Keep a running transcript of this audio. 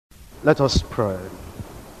Let us pray.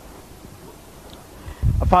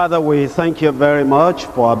 Father, we thank you very much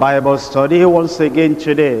for our Bible study once again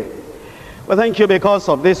today. We thank you because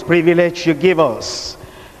of this privilege you give us.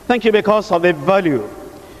 Thank you because of the value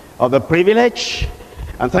of the privilege.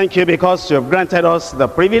 And thank you because you have granted us the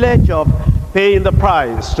privilege of paying the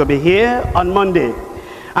price to be here on Monday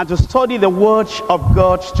and to study the Word of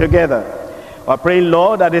God together. We're praying,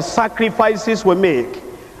 Lord, that the sacrifices we make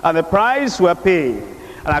and the price we're paying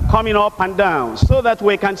and are coming up and down so that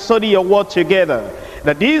we can study your Word together,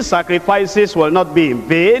 that these sacrifices will not be in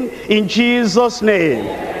vain, in Jesus' name.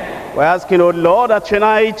 We're asking, oh Lord, that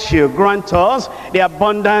tonight you grant us the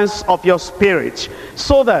abundance of your Spirit,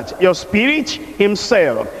 so that your Spirit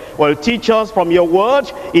himself will teach us from your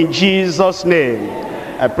word in Jesus' name.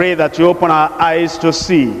 I pray that you open our eyes to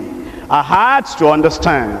see, our hearts to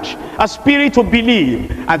understand, our spirit to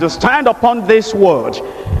believe, and to stand upon this word,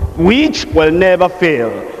 which will never fail.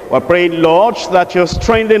 We're praying, Lord, that you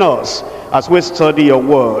strengthen us as we study your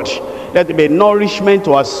word. Let there be nourishment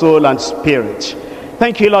to our soul and spirit.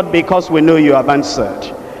 Thank you, Lord, because we know you have answered.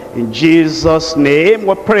 In Jesus' name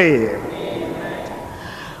we pray. Amen.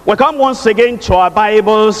 We come once again to our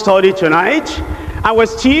Bible study tonight, and we're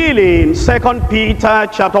still in 2 Peter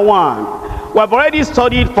chapter 1. We've already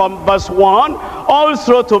studied from verse 1 all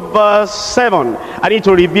through to verse 7. I need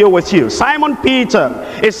to review with you. Simon Peter,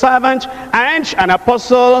 a servant and an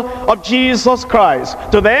apostle of Jesus Christ,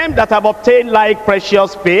 to them that have obtained like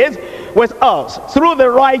precious faith with us through the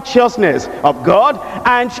righteousness of God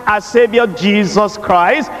and our Savior Jesus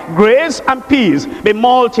Christ, grace and peace be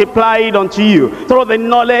multiplied unto you through the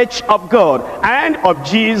knowledge of God and of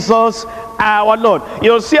Jesus our Lord.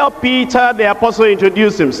 You'll see how Peter the apostle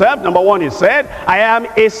introduced himself. Number one, he said, I am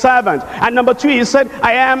a servant. And number two, he said,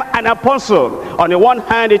 I am an apostle. On the one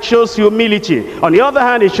hand, it shows humility. On the other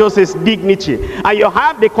hand, it shows his dignity. And you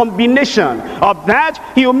have the combination of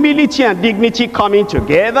that humility and dignity coming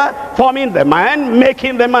together, forming the man,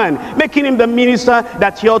 making him the minister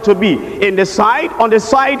that he ought to be. On the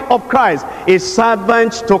side of Christ, a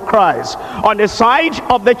servant to Christ. On the side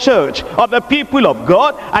of the church, of the people of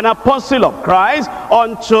God, an apostle of Christ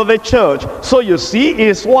unto the church. So you see,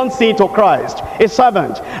 it's one thing to Christ, a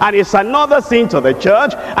servant, and it's another thing to the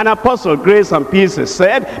church, an apostle. Grace and peace is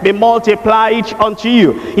said be multiplied unto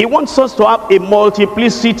you. He wants us to have a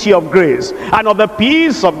multiplicity of grace and of the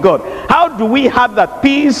peace of God. How do we have that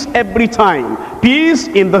peace every time? Peace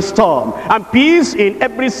in the storm and peace in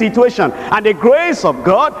every situation, and the grace of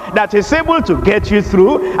God that is able to get you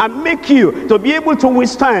through and make you to be able to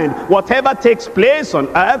withstand whatever takes place on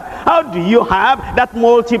earth. How do you have that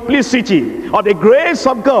multiplicity of the grace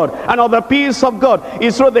of God and of the peace of God?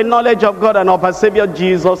 It's through the knowledge of God and of our Savior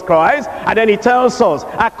Jesus Christ. And then he tells us,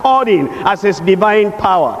 according as his divine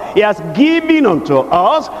power, he has given unto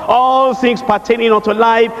us all things pertaining unto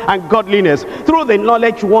life and godliness, through the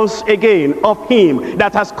knowledge once again of him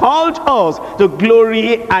that has called us to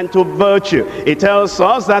glory and to virtue. It tells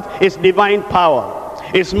us that his divine power,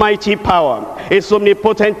 his mighty power, his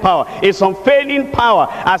omnipotent power, his unfailing power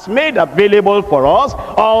has made available for us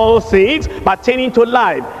all things pertaining to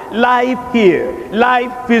life. Life here,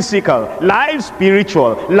 life physical, life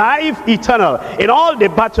spiritual, life eternal. In all the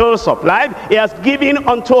battles of life, he has given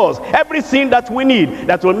unto us everything that we need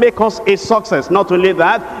that will make us a success. Not only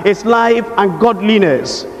that, it's life and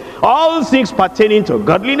godliness. All things pertaining to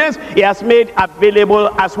godliness he has made available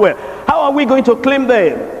as well. How are we going to claim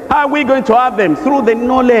them? How are we going to have them? Through the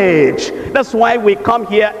knowledge. That's why we come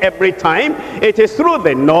here every time. It is through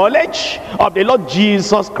the knowledge of the Lord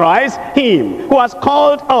Jesus Christ, him who has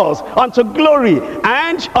called us unto glory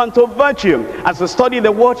and unto virtue, as we study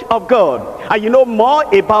the word of God. And you know more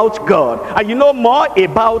about God, and you know more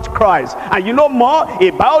about Christ, and you know more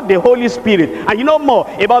about the Holy Spirit, and you know more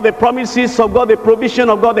about the promises of God, the provision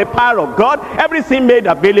of God, the power of God. Everything made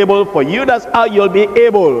available for you. That's how you'll be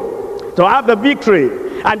able to have the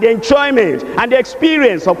victory and the enjoyment and the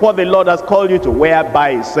experience of what the Lord has called you to,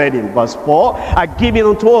 whereby he said in verse 4, are given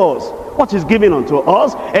unto us. What is given unto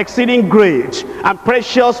us? Exceeding great and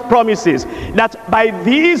precious promises, that by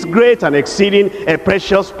these great and exceeding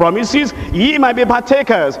precious promises ye might be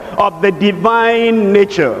partakers of the divine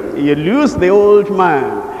nature. You lose the old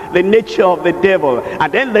man, the nature of the devil,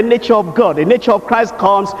 and then the nature of God, the nature of Christ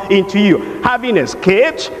comes into you, having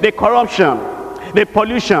escaped the corruption, the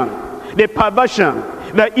pollution, the perversion,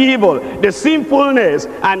 the evil, the sinfulness,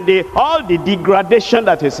 and all the degradation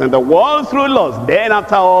that is in the world through lust. Then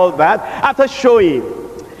after all that, after showing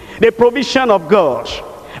the provision of God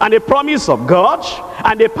and the promise of God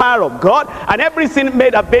and the power of God, and everything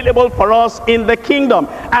made available for us in the kingdom,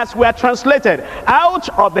 as we are translated out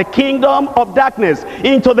of the kingdom of darkness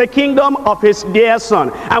into the kingdom of his dear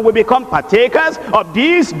Son, and we become partakers of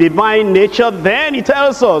this divine nature. Then he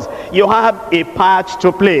tells us you have a part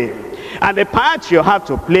to play. And the part you have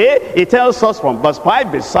to play, it tells us from verse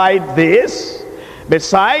 5, beside this,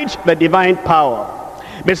 beside the divine power,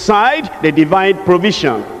 beside the divine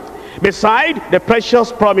provision, beside the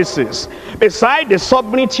precious promises, beside the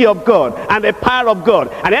sovereignty of God and the power of God,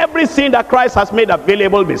 and everything that Christ has made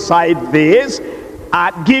available beside this,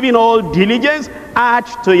 giving all diligence, add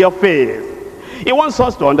to your faith. He wants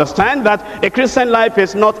us to understand that the Christian life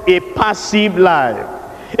is not a passive life.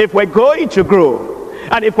 If we're going to grow,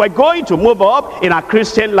 and if we're going to move up in our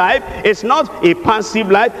Christian life, it's not a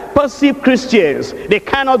passive life. Passive Christians, they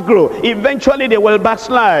cannot grow. Eventually they will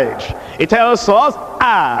backslide. It tells us,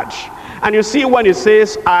 add. And you see, when it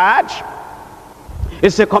says add,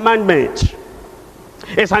 it's a commandment.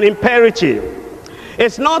 It's an imperative.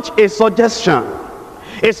 It's not a suggestion.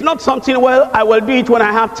 It's not something, well, I will do it when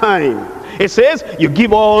I have time. It says, you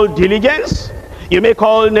give all diligence, you make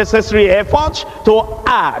all necessary efforts to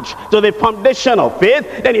add to the foundation of faith.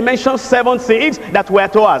 Then he mentions 7 things that were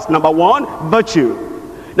to us. Number 1, virtue.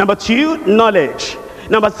 Number 2, knowledge.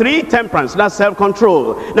 Number 3, temperance, that's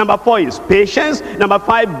self-control. Number 4 is patience. Number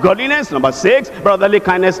 5, godliness. Number 6, brotherly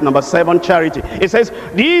kindness. Number 7, charity. It says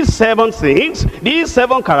these 7 things, these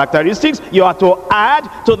 7 characteristics, you are to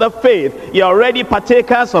add to the faith. You are already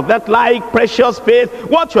partakers of that like precious faith.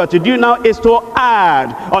 What you are to do now is to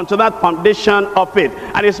add onto that foundation of faith.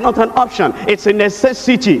 And it's not an option, it's a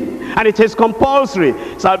necessity, and it is compulsory.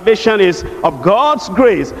 Salvation is of God's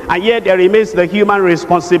grace, and yet there remains the human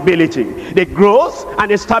responsibility. The growth and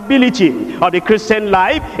the stability of the Christian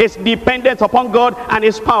life is dependent upon God and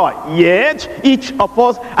his power. Yet each of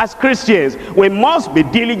us as Christians, we must be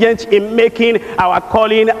diligent in making our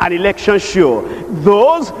calling and election sure.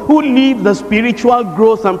 Those who leave the spiritual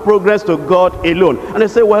growth and progress to God alone, and they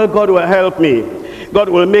say, well, God will help me, God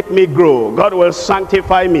will make me grow, God will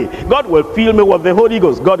sanctify me, God will fill me with the Holy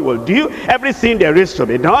Ghost, God will do everything there is to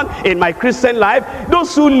be done in my Christian life.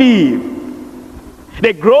 Those who leave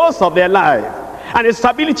the growth of their life and the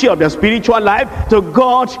stability of their spiritual life to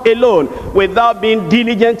God alone, without being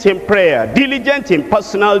diligent in prayer, diligent in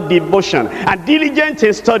personal devotion, and diligent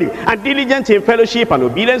in study, and diligent in fellowship and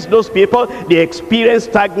obedience, those people, they experience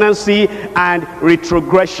stagnancy and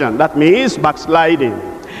retrogression. That means backsliding.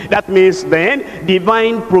 That means then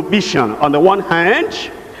divine provision on the one hand,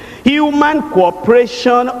 human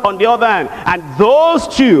cooperation on the other hand, and those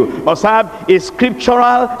two must have a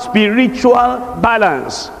scriptural spiritual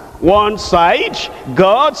balance. One side,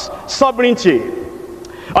 God's sovereignty.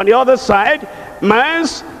 On the other side,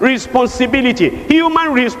 man's responsibility,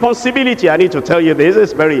 human responsibility. I need to tell you this,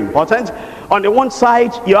 it's very important. On the one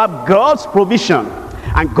side, you have God's provision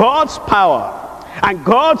and God's power and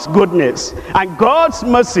God's goodness and God's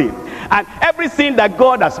mercy and everything that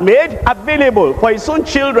God has made available for his own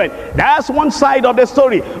children. That's one side of the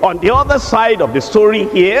story. On the other side of the story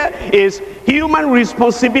here is human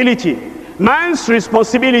responsibility. Man's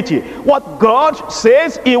responsibility. What God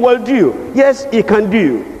says he will do, yes, he can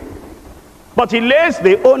do, but he lays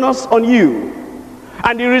the onus on you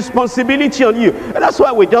and the responsibility on you. And that's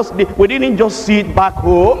why we didn't just sit back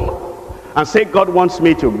home and say, God wants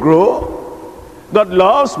me to grow, God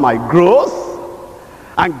loves my growth,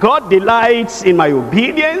 and God delights in my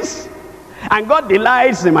obedience, and God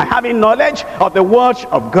delights in my having knowledge of the word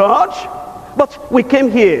of God. But we came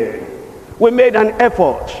here, we made an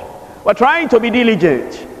effort, we're trying to be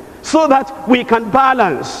diligent so that we can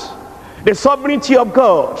balance the sovereignty of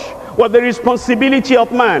God with the responsibility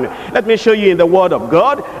of man. Let me show you in the word of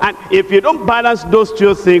God. And if you don't balance those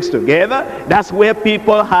two things together, that's where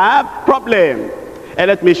people have problem. And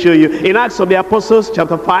let me show you in Acts of the Apostles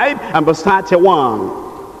chapter 5 and verse 31.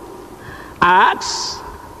 Acts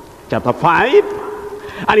chapter 5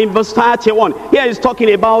 and in verse 31, here he's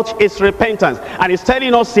talking about his repentance, and he's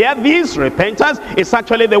telling us here this repentance is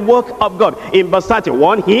actually the work of God. In verse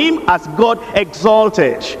 31, him as God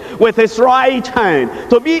exalted with his right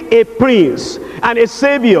hand to be a prince and a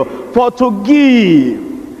savior, for to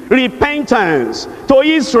give repentance to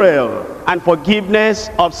Israel and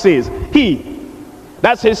forgiveness of sins.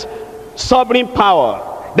 That's his sovereign power.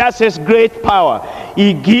 That's his great power.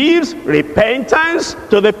 He gives repentance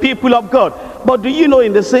to the people of God. But do you know,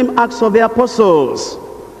 in the same Acts of the Apostles,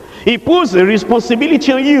 he puts the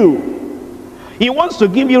responsibility on you. He wants to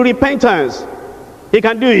give you repentance. He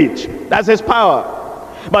can do it. That's his power.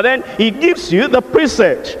 But then he gives you the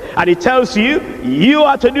precept, and he tells you, you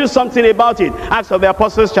are to do something about it. Acts of the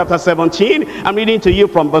Apostles chapter 17, I'm reading to you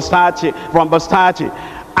from verse 30.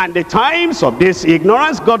 And the times of this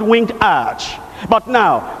ignorance God winked at, but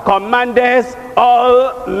now commandeth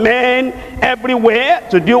all men everywhere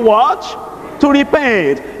to do what? To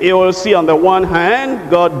repent. You will see on the one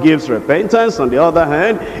hand, God gives repentance. On the other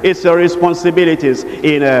hand, it's your responsibilities.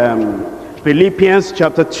 In Philippians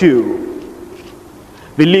chapter 2.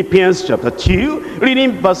 Philippians chapter 2,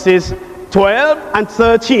 reading verses 12 and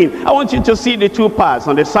 13. I want you to see the two parts.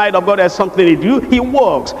 On the side of God, there's something to do. He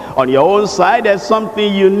works. On your own side, there's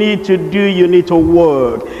something you need to do. You need to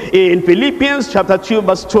work. In Philippians chapter 2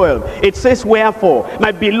 verse 12, it says, wherefore,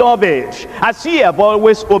 my beloved, as ye have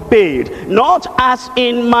always obeyed, not as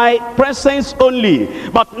in my presence only,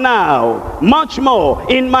 but now much more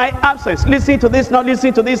in my absence. Listen to this now.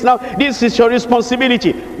 Listen to this now. This is your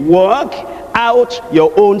responsibility. Work out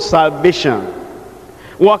your own salvation.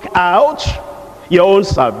 Work out your own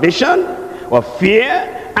salvation with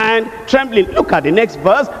fear and trembling. Look at the next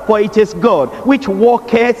verse. For it is God which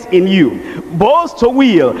worketh in you, both to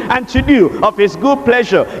will and to do of his good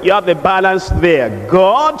pleasure. You have the balance there.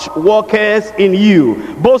 God worketh in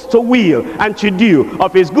you, both to will and to do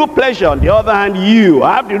of his good pleasure. On the other hand, you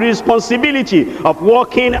have the responsibility of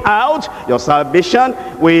working out your salvation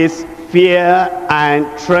with fear and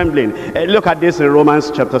trembling. Look at this in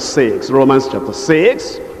Romans chapter 6. Romans chapter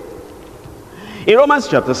 6. In Romans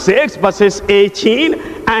chapter 6, verses 18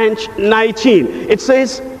 and 19, it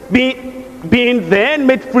says, being then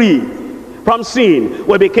made free from sin,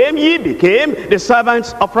 ye became the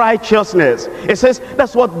servants of righteousness. It says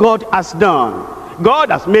that's what God has done.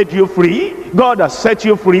 God has made you free. God has set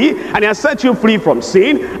you free, and he has set you free from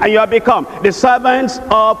sin, and you have become the servants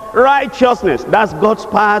of righteousness. That's God's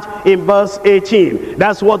part in verse 18.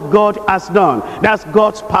 That's what God has done. That's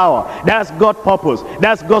God's power. That's God's purpose.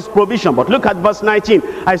 That's God's provision. But look at verse 19.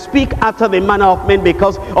 I speak after the manner of men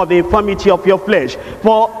because of the infirmity of your flesh.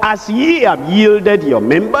 For as ye have yielded your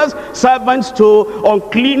members servants to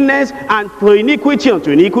uncleanness and to iniquity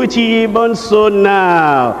unto iniquity, even so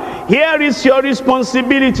now. Here is your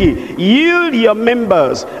responsibility. Yield your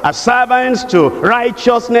members as servants to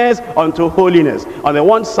righteousness unto holiness. On the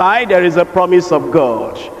one side, there is a promise of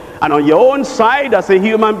God. And on your own side, as a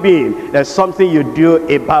human being, there's something you do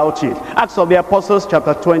about it. Acts of the Apostles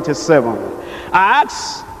chapter 27.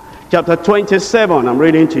 Acts chapter 27. I'm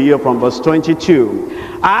reading to you from verse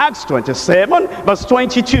 22. Acts 27 verse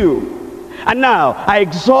 22. And now I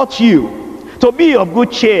exhort you to be of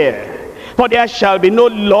good cheer, for there shall be no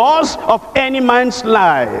loss of any man's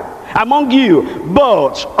life among you,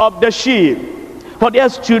 but of the sheep. For there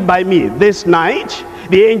stood by me this night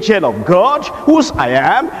the angel of God, whose I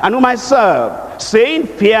am and whom I serve, saying,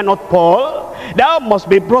 fear not, Paul, thou must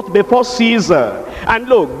be brought before Caesar. And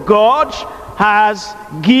look, God has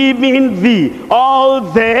given thee all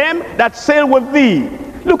them that sail with thee.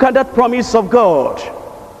 Look at that promise of God,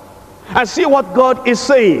 and see what God is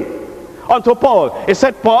saying unto Paul. He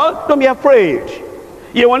said, Paul, don't be afraid.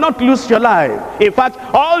 You will not lose your life. In fact,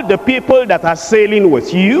 all the people that are sailing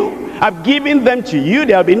with you, I've given them to you.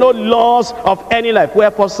 There will be no loss of any life.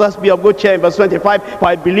 Wherefore, sirs, be of good cheer. In verse 25, for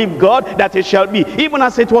I believe God that it shall be, even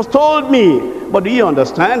as it was told me. But do you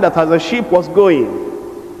understand that as the ship was going,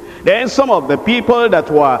 then some of the people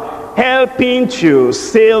that were helping to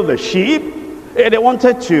sail the ship, they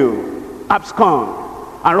wanted to abscond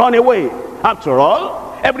and run away. After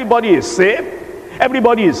all, everybody is safe.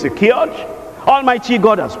 Everybody is secured. Almighty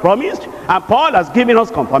God has promised, and Paul has given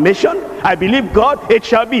us confirmation. I believe God, it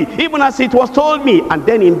shall be, even as it was told me. And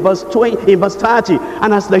then in verse 20, in verse 30,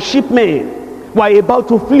 and as the shipmen were about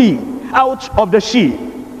to flee out of the ship,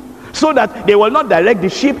 so that they will not direct the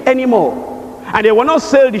ship anymore, and they will not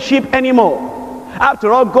sail the ship anymore.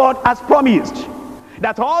 After all, God has promised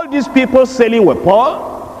that all these people sailing with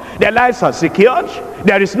Paul, their lives are secured.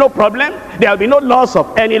 There is no problem. There will be no loss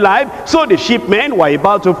of any life. So the shipmen were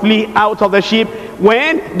about to flee out of the ship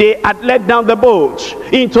when they had let down the boat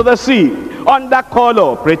into the sea, under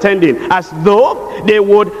color, pretending as though they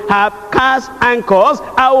would have cast anchors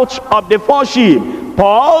out of the foreship.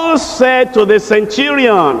 Paul said to the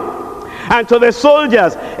centurion and to the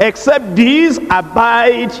soldiers, except these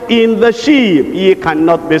abide in the ship, ye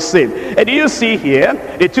cannot be saved. And do you see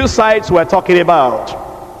here the two sides we're talking about?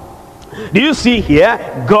 Do you see here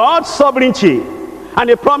God's sovereignty and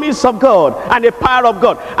the promise of God and the power of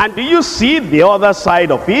God? And do you see the other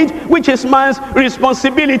side of it, which is man's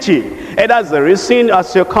responsibility? And that's the reason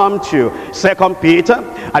as you come to 2 Peter,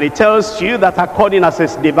 and it tells you that according as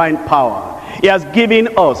his divine power, He has given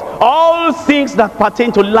us all things that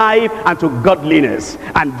pertain to life and to godliness.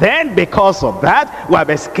 And then because of that, we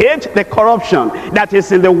have escaped the corruption that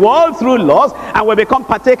is in the world through lust, and we become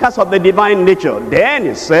partakers of the divine nature. Then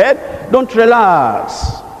he said, don't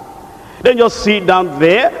relax. Don't just sit down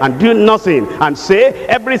there and do nothing and say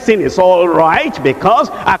everything is all right, because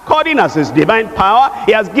according as his divine power,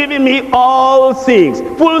 he has given me all things.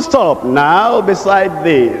 Full stop. Now beside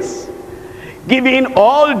this, giving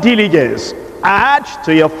all diligence, add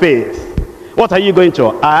to your faith. What are you going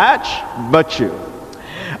to add? Virtue.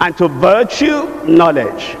 And to virtue,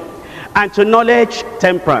 knowledge. And to knowledge,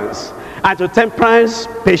 temperance. And to temperance,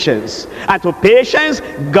 patience. And to patience,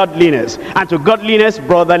 godliness. And to godliness,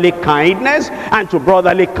 brotherly kindness. And to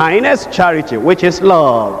brotherly kindness, charity, which is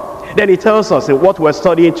love. Then he tells us in what we're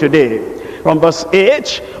studying today, from verse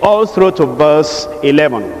 8 all through to verse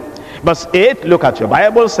 11. Verse 8, look at your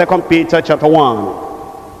Bible, 2 Peter chapter 1.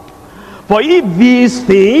 For if these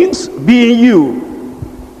things be in you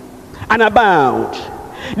and abound,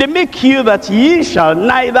 they make you that ye shall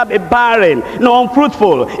neither be barren nor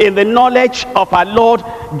unfruitful in the knowledge of our Lord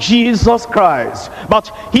Jesus Christ. But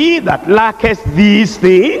he that lacketh these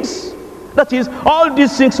things, that is, all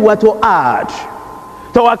these things were to add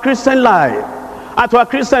to our Christian life and to our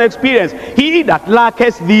Christian experience. He that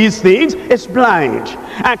lacketh these things is blind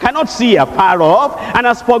and cannot see afar off, and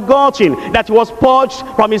has forgotten that he was purged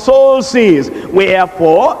from his old sins.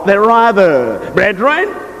 Wherefore the rather,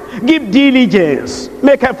 brethren, give diligence,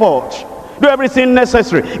 make effort, do everything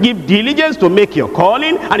necessary. Give diligence to make your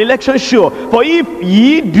calling and election sure. For if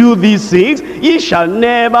ye do these things, ye shall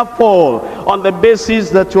never fall. On the basis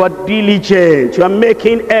that you are diligent, you are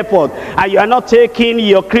making effort, and you are not taking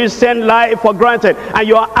your Christian life for granted, and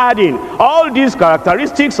you are adding all these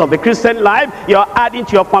characteristics of the Christian life, you are adding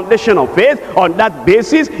to your foundation of faith. On that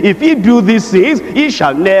basis, if ye do these things, ye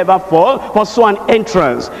shall never fall, for so an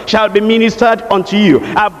entrance shall be ministered unto you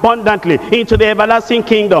abundantly into the everlasting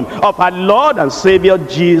kingdom of our Lord and Savior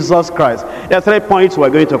Jesus Christ. There are 3 points we're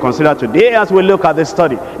going to consider today as we look at this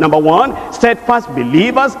study. Number 1, steadfast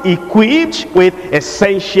believers equipped with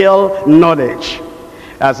essential knowledge.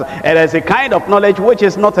 There's a kind of knowledge which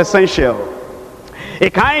is not essential. A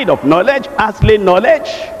kind of knowledge, earthly knowledge,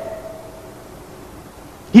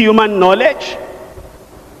 human knowledge,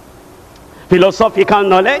 philosophical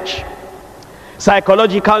knowledge,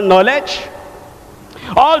 psychological knowledge,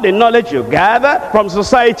 all the knowledge you gather from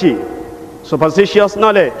society, superstitious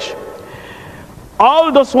knowledge.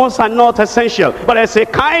 All those ones are not essential, but there's a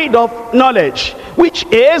kind of knowledge which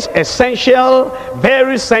is essential,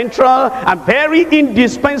 very central, and very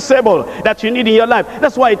indispensable that you need in your life.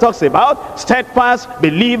 That's why it talks about steadfast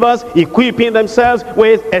believers equipping themselves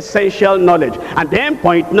with essential knowledge. And then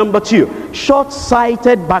point number 2,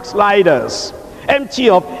 short-sighted backsliders, empty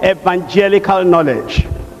of evangelical knowledge.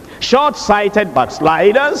 Short-sighted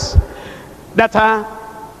backsliders that are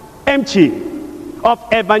empty of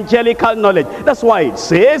evangelical knowledge. That's why it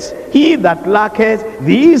says, he that lacketh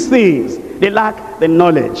these things, they lack the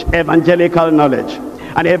knowledge, evangelical knowledge,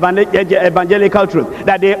 and evangelical truth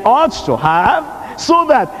that they ought to have, so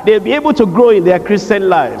that they'll be able to grow in their Christian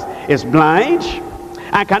lives. Is blind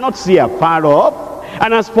and cannot see afar off,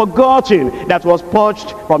 and has forgotten that was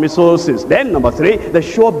purged from his old sins. Then number 3, the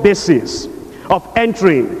sure basis of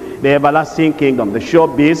entering the everlasting kingdom. The sure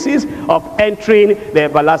basis of entering the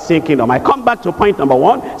everlasting kingdom. I come back to point number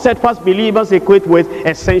 1, steadfast believers equipped with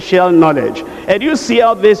essential knowledge. And you see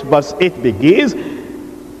how this verse 8 begins.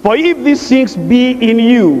 For if these things be in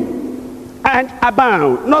you and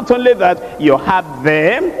abound, not only that you have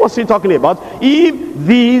them, what's he talking about? If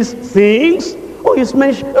these things,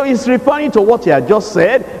 he's referring to what he had just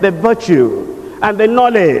said, the virtue and the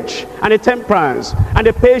knowledge and the temperance and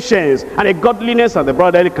the patience and the godliness and the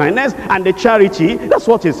brotherly kindness and the charity. That's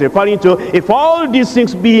what he's referring to. If all these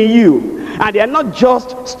things be in you, and they are not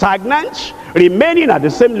just stagnant, remaining at the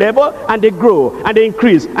same level, and they grow and they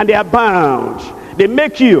increase and they abound, they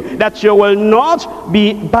make you that you will not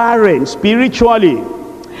be barren spiritually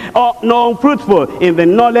or nor unfruitful in the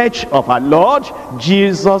knowledge of our Lord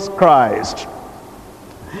Jesus Christ.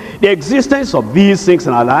 The existence of these things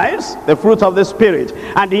in our lives, the fruit of the Spirit,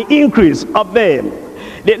 and the increase of them,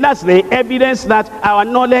 that's the evidence that our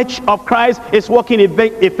knowledge of Christ is working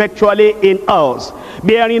effectually in us.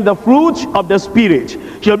 Bearing the fruit of the Spirit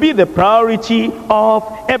shall be the priority of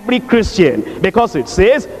every Christian, because it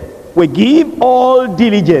says we give all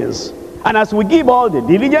diligence, and as we give all the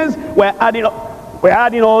diligence, we're adding up We're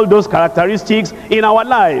adding all those characteristics in our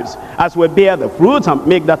lives. As we bear the fruit and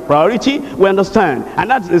make that priority, we understand. And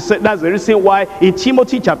that's the reason why in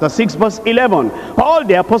Timothy chapter 6 verse 11, Paul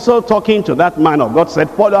the apostle talking to that man of God said,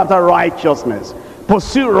 follow after righteousness.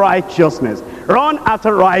 Pursue righteousness. Run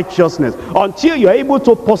after righteousness until you're able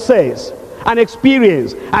to possess and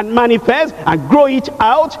experience and manifest and grow it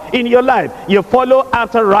out in your life. You follow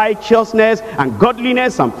after righteousness and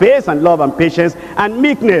godliness and faith and love and patience and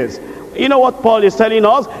meekness. You know what Paul is telling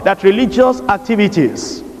us? That religious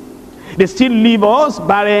activities, they still leave us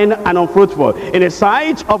barren and unfruitful in the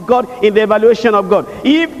sight of God, in the evaluation of God.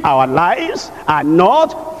 If our lives are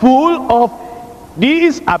not full of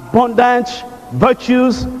these abundant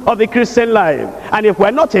virtues of the Christian life, and if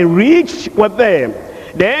we're not enriched with them,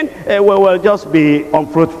 then we will just be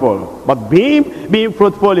unfruitful. But being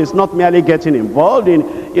fruitful is not merely getting involved in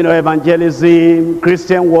evangelism,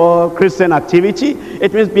 Christian work, Christian activity.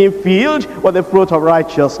 It means being filled with the fruit of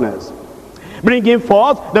righteousness, bringing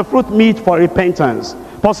forth the fruit meet for repentance,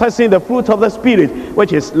 possessing the fruit of the Spirit,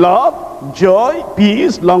 which is love, joy,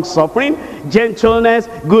 peace, long-suffering, gentleness,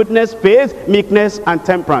 goodness, faith, meekness, and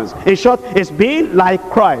temperance. In short, it's being like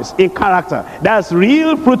Christ in character. That's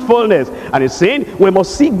real fruitfulness. And it's saying we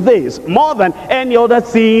must seek this more than any other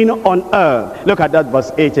thing on earth. Look at that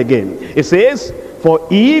verse 8 again. It says, for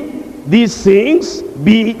if these things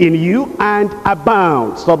be in you and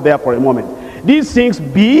abound. Stop there for a moment. These things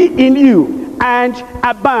be in you and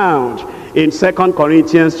abound. In 2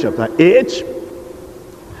 Corinthians chapter 8,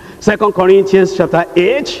 2 Corinthians chapter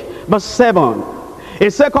 8, verse 7.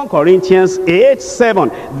 In 2 Corinthians 8,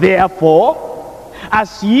 7, therefore,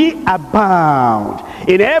 as ye abound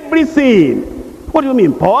in everything. What do you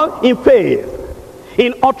mean, Paul? In faith,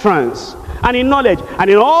 in utterance, and in knowledge, and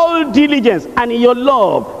in all diligence, and in your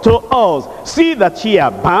love to us, see that ye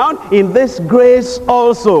abound in this grace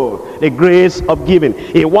also, the grace of giving.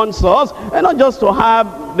 He wants us not just to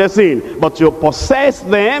have the thing, but to possess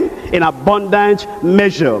them in abundant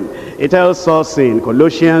measure. It tells us in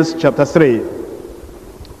Colossians chapter 3.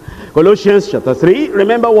 Colossians chapter 3,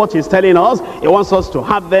 remember what he's telling us? He wants us to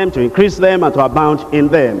have them, to increase them, and to abound in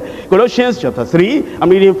them. Colossians chapter 3, I'm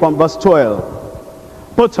reading from verse 12.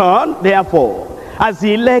 Put on, therefore, as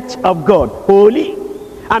the elect of God, holy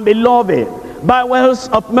and beloved, bowels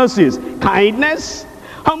of mercies, kindness,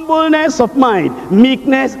 humbleness of mind,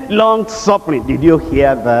 meekness, long-suffering. Did you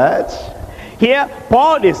hear that? Here,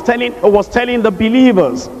 Paul was telling the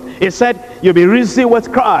believers. He said, you'll be risen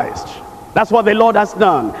with Christ. That's what the Lord has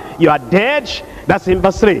done. You are dead. That's in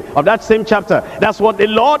verse 3 of that same chapter. That's what the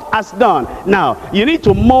Lord has done. Now, you need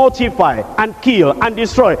to mortify and kill and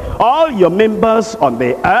destroy all your members on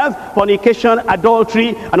the earth, fornication,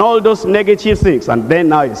 adultery, and all those negative things. And then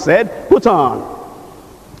now he said, put on,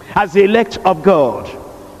 as the elect of God,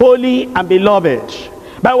 holy and beloved,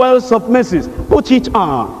 bowels of mercies, put it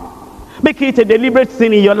on. Make it a deliberate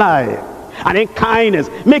thing in your life. And in kindness,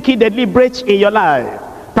 make it deliberate in your life.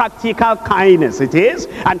 Practical kindness it is,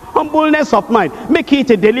 and humbleness of mind, make it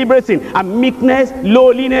a deliberate thing, and meekness,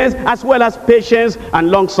 lowliness, as well as patience and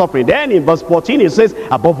long suffering. Then in verse 14 it says,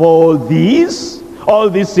 above all these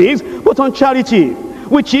things, put on charity,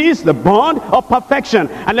 which is the bond of perfection,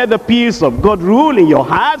 and let the peace of God rule in your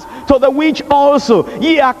hearts, to the which also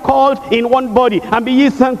ye are called in one body, and be ye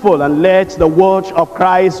thankful, and let the word of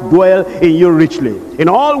Christ dwell in you richly, in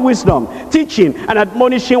all wisdom, teaching and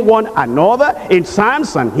admonishing one another in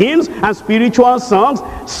psalms and hymns and spiritual songs,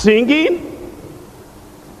 singing.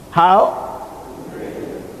 How?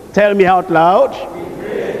 Tell me out loud.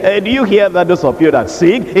 Do you hear that, those of you that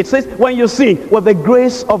sing? It says, when you sing with the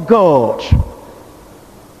grace of God,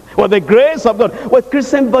 with the grace of God, with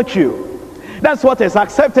Christian virtue. That's what is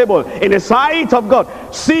acceptable in the sight of God.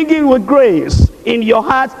 Singing with grace in your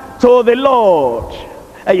heart to the Lord.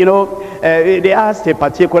 They asked a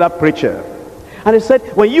particular preacher, and he said,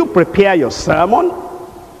 when you prepare your sermon,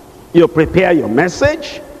 you prepare your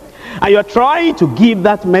message, and you're trying to give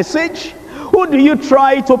that message, who do you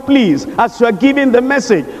try to please as you are giving the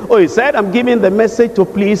message? Oh, he said, I'm giving the message to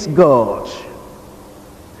please God.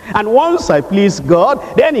 And once I please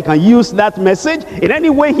God, then he can use that message in any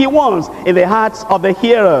way he wants in the hearts of the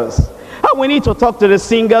hearers. And we need to talk to the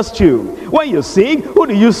singers too. When you sing, who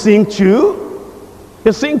do you sing to?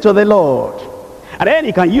 You sing to the Lord. And then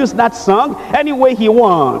he can use that song any way he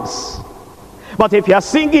wants. But if you are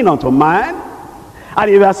singing unto man, and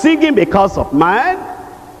if you are singing because of man,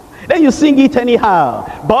 then you sing it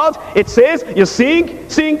anyhow. But it says you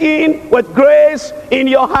singing with grace in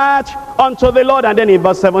your heart unto the Lord. And then in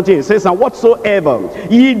verse 17 it says, and whatsoever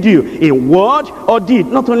ye do in word or deed,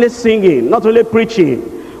 not only singing, not only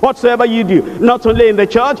preaching, Whatsoever you do, not only in the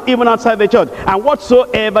church, even outside the church. And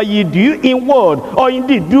whatsoever you do in word or in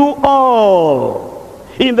deed, do all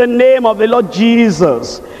in the name of the Lord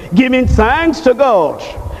Jesus, giving thanks to God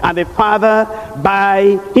and the Father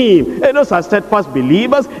by him. And those are steadfast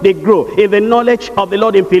believers. They grow in the knowledge of the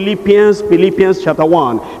Lord in Philippians chapter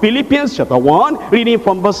 1. Philippians chapter 1, reading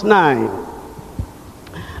from verse 9.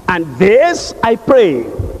 And this I pray,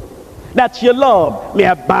 that your love may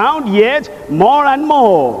abound yet more and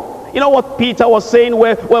more. You know what Peter was saying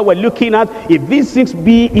where we're looking at, if these things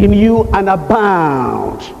be in you and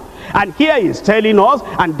abound. And here he's telling us,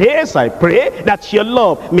 and this I pray, that your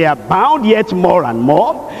love may abound yet more and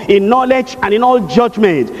more in knowledge and in all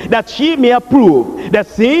judgment, that ye may approve the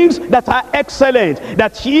things that are excellent,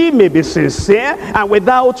 that ye may be sincere and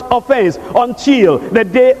without offense until the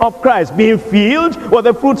day of Christ, being filled with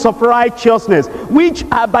the fruits of righteousness, which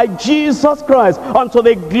are by Jesus Christ, unto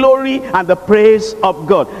the glory and the praise of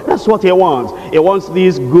God. That's what he wants. He wants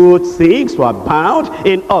these good things to abound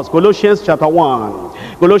in us. Colossians chapter 1.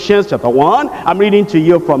 Colossians chapter 1, I'm reading to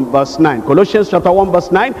you from verse 9. Colossians chapter 1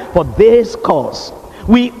 verse 9. For this cause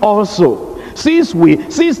we also, since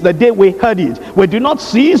the day we heard it, we do not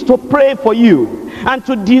cease to pray for you, and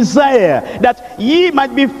to desire that ye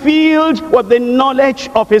might be filled with the knowledge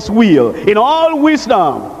of his will, in all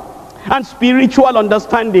wisdom and spiritual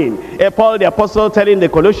understanding. Paul the apostle telling the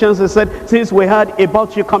Colossians, he said, since we heard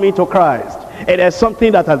about you coming to Christ, it is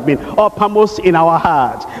something that has been uppermost in our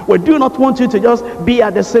heart. We do not want you to just be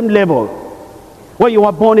at the same level when you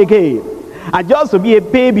were born again, and just to be a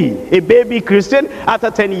baby Christian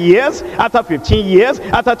after 10 years, after 15 years,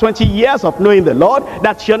 after 20 years of knowing the Lord,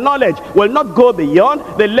 that your knowledge will not go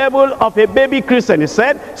beyond the level of a baby Christian. He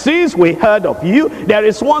said, since we heard of you, there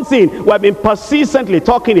is one thing we have been persistently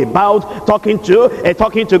talking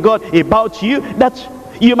to God about you, that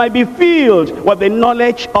you might be filled with the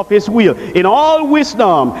knowledge of his will, in all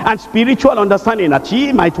wisdom and spiritual understanding, that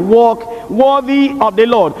ye might walk worthy of the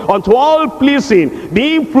Lord, unto all pleasing,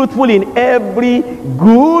 being fruitful in every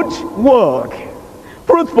good work.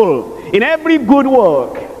 Fruitful in every good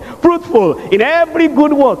work. Fruitful in every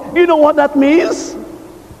good work. Do you know what that means?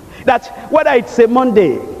 That whether it's a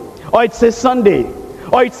Monday, or it's a Sunday,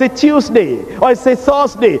 or it's a Tuesday, or it's a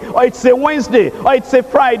Thursday, or it's a Wednesday, or it's a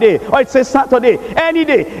Friday, or it's a Saturday, any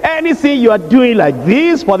day, anything you are doing like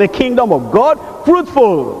this for the kingdom of God,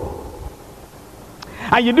 fruitful.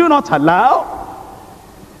 And you do not allow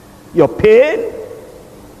your pain,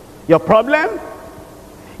 your problem,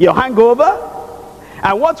 your hangover,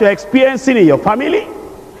 and what you're experiencing in your family,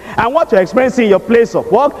 and what you're experiencing in your place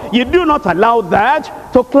of work, you do not allow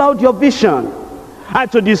that to cloud your vision and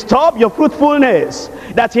to disturb your fruitfulness,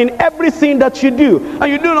 that in everything that you do, and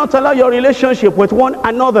you do not allow your relationship with one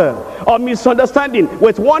another, or misunderstanding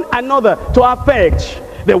with one another, to affect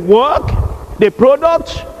the work, the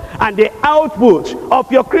product, and the output of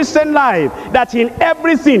your Christian life, that in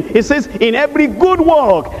everything, it says, in every good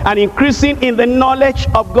work, and increasing in the knowledge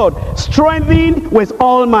of God, strengthened with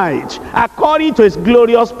all might, according to his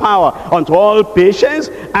glorious power, unto all patience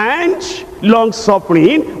and long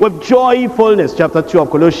suffering with joyfulness. Chapter 2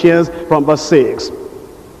 of Colossians from verse 6.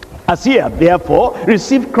 As ye have therefore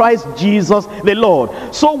received Christ Jesus the Lord,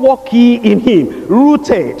 so walk ye in him,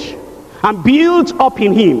 rooted and built up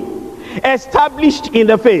in him, established in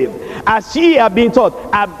the faith, as ye have been taught,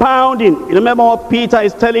 abounding. Remember what Peter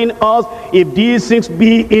is telling us, if these things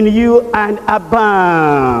be in you and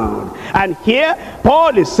abound. And here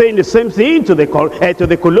Paul is saying the same thing to the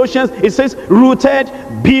Colossians. It says, rooted,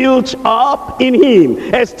 built up in him,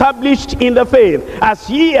 established in the faith, as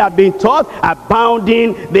ye have been taught,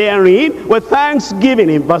 abounding therein with thanksgiving.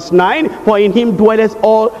 In verse 9, for in him dwelleth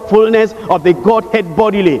all fullness of the Godhead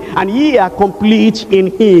bodily, and ye are complete in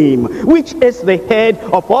him, which is the head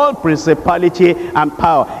of all principality and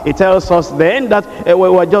power. It tells us then that we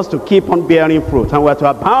were just to keep on bearing fruit, and we're to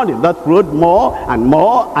abound in that fruit more and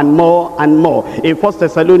more and more and more. In 1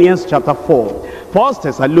 Thessalonians chapter 4, 1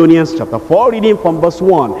 Thessalonians chapter 4, reading from verse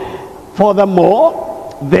 1.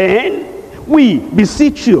 Furthermore, then we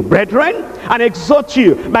beseech you, brethren, and exhort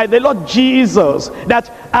you by the Lord Jesus,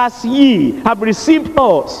 that as ye have received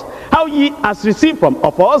us, how ye has received from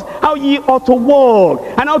of us, how ye ought to walk,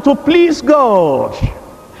 and how to please God.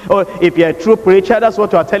 Or if you're a true preacher, that's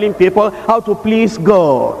what you are telling people, how to please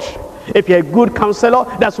God. If you're a good counselor,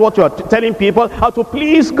 that's what you are telling people, how to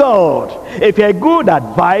please God. If you're a good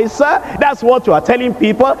advisor, that's what you are telling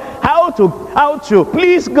people, how to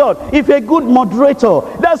please God. If you're a good moderator,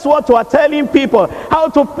 that's what you are telling people, how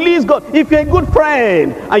to please God. If you're a good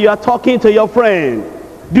friend and you are talking to your friend,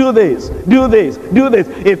 do this, do this, do this.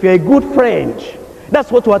 If you're a good friend, That's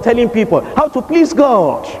what we're telling people, how to please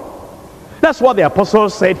God. That's what the apostle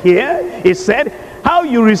said here. He said, how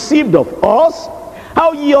you received of us,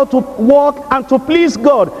 how ye ought to walk and to please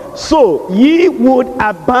God, so ye would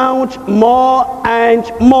abound more and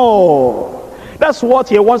more. That's what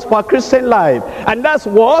he wants for a Christian life. And that's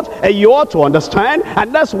what you ought to understand.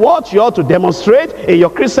 And that's what you ought to demonstrate in your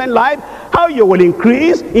Christian life. How you will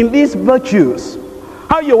increase in these virtues.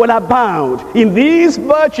 How you will abound in these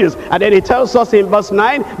virtues. And then he tells us in verse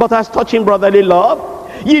 9, but as touching brotherly love,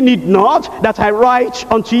 ye need not that I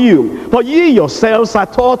write unto you, for ye yourselves are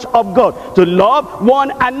taught of God to love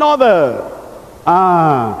one another.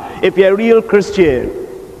 If you're a real Christian,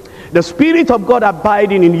 the Spirit of God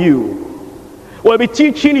abiding in you will be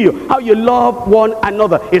teaching you how you love one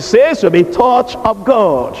another. It says you've been taught of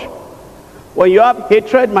God. When you have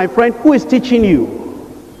hatred, my friend, who is teaching you?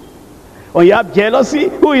 When you have jealousy,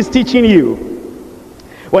 who is teaching you?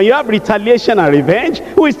 When you have retaliation and revenge,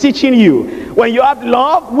 who is teaching you? When you have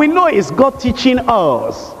love, we know it's God teaching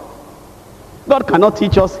us. God cannot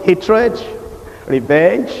teach us hatred,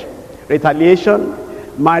 revenge, retaliation,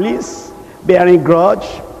 malice, bearing grudge,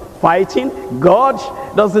 fighting. God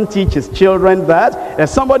doesn't teach his children that.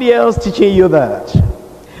 There's somebody else teaching you that.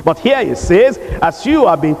 But here it says, as you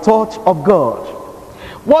have been taught of God.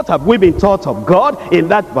 What have we been taught of God in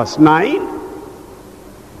that verse 9?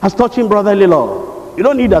 As touching brotherly love. You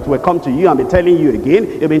don't need that we come to you and be telling you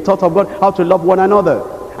again. You've been taught of God how to love one another.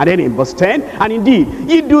 And then in verse 10, and indeed,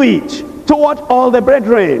 ye do it toward all the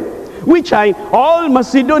brethren, which are in all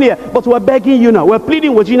Macedonia. But we're begging you now, we're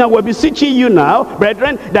pleading with you now, we're beseeching you now,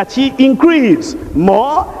 brethren, that ye increase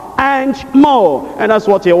more and more. And that's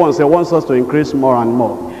what he wants. He wants us to increase more and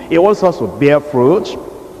more. He wants us to bear fruit.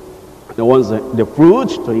 He wants the fruit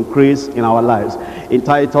to increase in our lives. In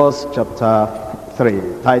Titus chapter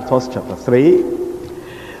 3. Titus chapter 3.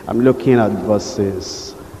 I'm looking at verse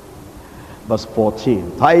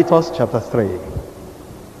 14. Titus chapter 3.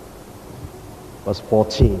 Verse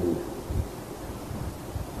 14.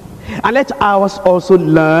 And let ours also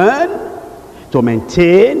learn to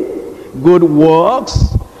maintain good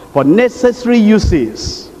works for necessary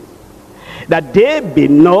uses, that they be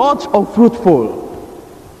not unfruitful.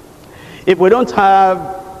 If we don't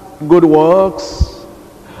have good works,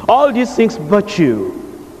 all these things, virtue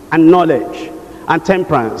and knowledge and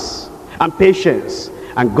temperance and patience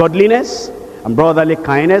and godliness and brotherly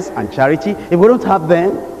kindness and charity, if we don't have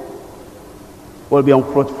them, we'll be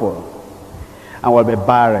unfruitful and we'll be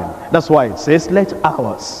barren. That's why it says, let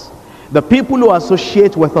ours, the people who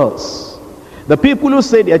associate with us, the people who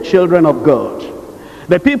say they're children of God,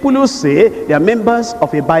 the people who say they're members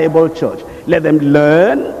of a Bible church, let them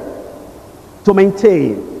learn to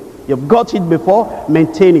maintain. You've got it before,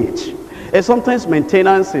 maintain it. And sometimes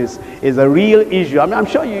maintenance is a real issue. I mean, I'm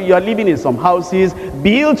sure you are living in some houses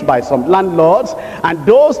built by some landlords, and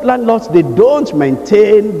those landlords, they don't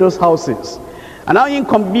maintain those houses. And how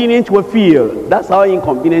inconvenient we feel. That's how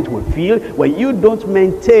inconvenient we feel when you don't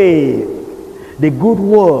maintain the good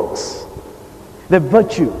works, the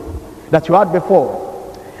virtue that you had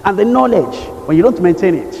before, and the knowledge when you don't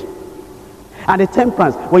maintain it, and the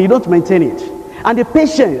temperance when you don't maintain it, and the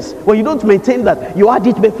patience when you don't maintain that. You had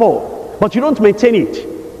it before, but you don't maintain it.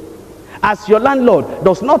 As your landlord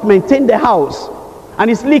does not maintain the house, and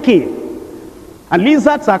it's leaking, and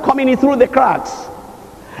lizards are coming in through the cracks,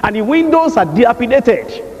 and the windows are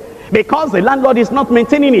dilapidated because the landlord is not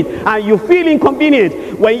maintaining it, and you feel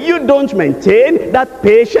inconvenient when you don't maintain that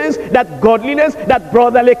patience, that godliness, that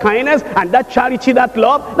brotherly kindness, and that charity, that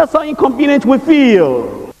love. That's how inconvenient we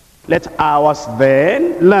feel. Let ours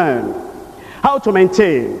then learn how to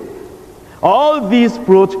maintain all these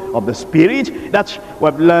fruit of the Spirit that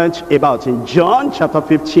we've learned about in John chapter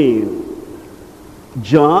 15.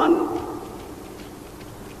 John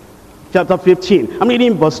chapter 15. I'm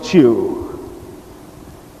reading verse 2.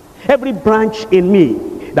 Every branch in me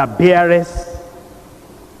that beareth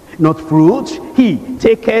not fruit, he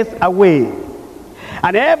taketh away.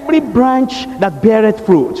 And every branch that beareth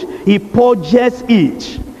fruit, he purges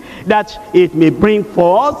it, that it may bring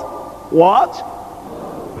forth what?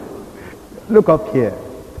 Look up here.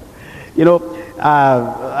 You know,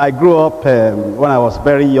 I grew up when I was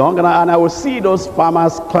very young, and I would see those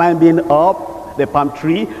farmers climbing up the palm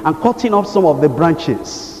tree and cutting off some of the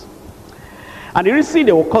branches. And the reason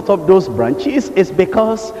they will cut off those branches is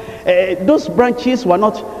because those branches were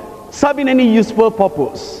not serving any useful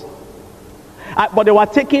purpose. But they were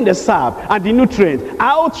taking the sap and the nutrient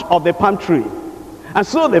out of the palm tree. And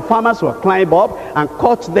so the farmers will climb up and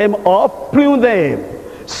cut them up, prune them,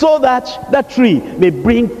 so that that tree may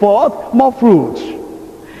bring forth more fruit.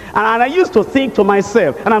 And I used to think to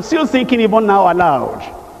myself, and I'm still thinking even now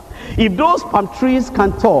aloud, if those palm trees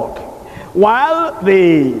can talk while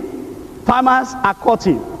the farmers are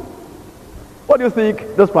cutting, what do you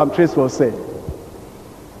think those palm trees will say?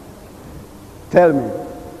 Tell me.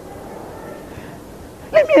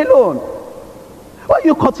 Leave me alone. Why are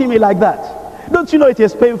you cutting me like that? Don't you know it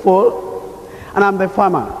is painful? And I'm the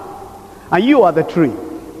farmer, and you are the tree.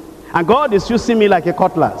 And God is using me like a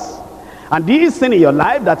cutlass. And this thing in your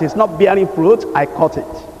life that is not bearing fruit, I cut it.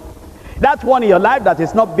 That one in your life that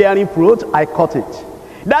is not bearing fruit, I cut it.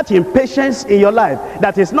 That impatience in your life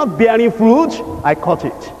that is not bearing fruit, I cut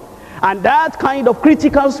it. And that kind of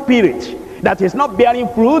critical spirit that is not bearing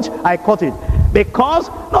fruit, I cut it. Because,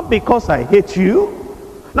 not because I hate you,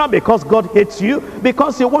 not because God hates you,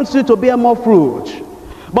 because he wants you to bear more fruit.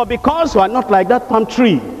 But because you are not like that palm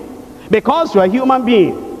tree, because you are a human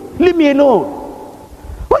being, leave me alone.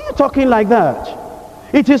 Why are you talking like that?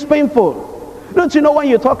 It is painful. Don't you know when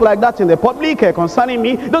you talk like that in the public concerning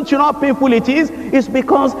me, don't you know how painful it is? It's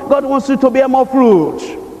because God wants you to bear more fruit.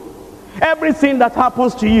 Everything that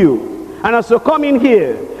happens to you, and as you come in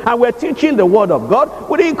here and we're teaching the word of God,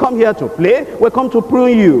 we didn't come here to play, we come to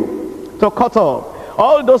prune you, to cut off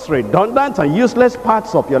all those redundant and useless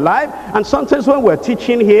parts of your life. And sometimes when we're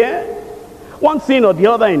teaching here, one thing or the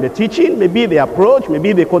other in the teaching, maybe the approach,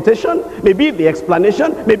 maybe the quotation, maybe the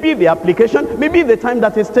explanation, maybe the application, maybe the time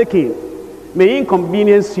that is taken may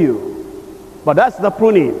inconvenience you. But that's the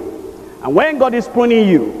pruning. And when God is pruning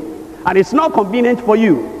you, and it's not convenient for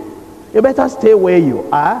you, you better stay where you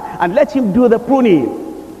are and let him do the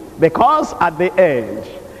pruning. Because at the end,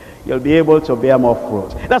 you'll be able to bear more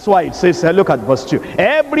fruit. That's why it says, look at verse 2.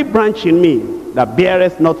 Every branch in me that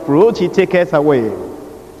beareth not fruit, he taketh away.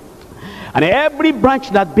 And every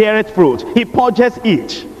branch that beareth fruit, he purgeth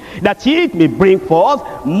it, that it may bring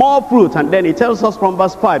forth more fruit. And then he tells us from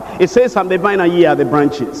verse 5, it says, I'm the vine and ye are the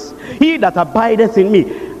branches. He that abideth in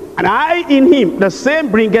me, and I in him, the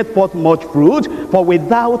same bringeth forth much fruit. For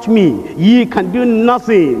without me ye can do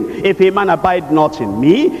nothing. If a man abide not in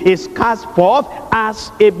me, he is cast forth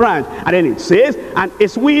as a branch. And then it says, and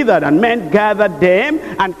is withered, and men gather them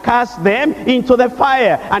and cast them into the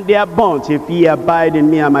fire, and they are burnt. If ye abide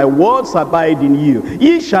in me, and my words abide in you,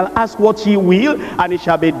 ye shall ask what ye will, and it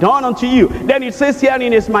shall be done unto you. Then it says,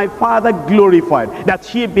 herein is my Father glorified,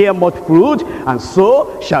 that ye bear much fruit, and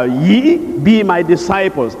so shall ye be my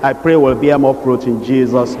disciples. I pray we'll bear more fruit in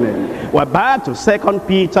Jesus' name. We're back to 2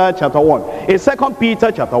 Peter chapter 1. In 2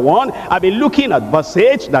 Peter chapter 1, I've been looking at verse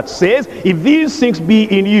 8 that says, if these things be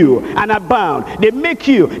in you and abound, they make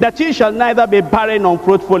you that ye shall neither be barren nor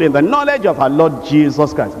unfruitful in the knowledge of our Lord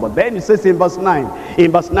Jesus Christ. But then it says in verse 9,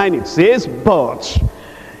 it says, but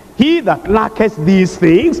he that lacketh these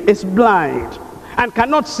things is blind, and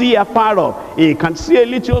cannot see afar off. He can see a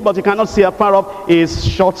little, but he cannot see afar off. He is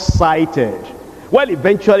short-sighted. Well,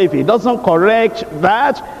 eventually, if he doesn't correct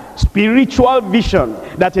that spiritual vision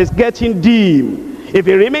that is getting dim, if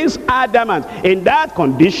he remains adamant in that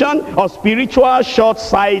condition of spiritual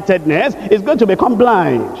short-sightedness, he's going to become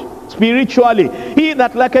blind spiritually. He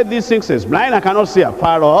that lacketh these things is blind and cannot see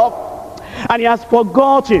afar off. And he has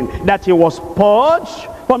forgotten that he was purged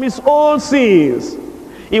from his old sins.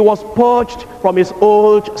 He was purged from his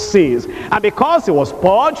old sins. And because he was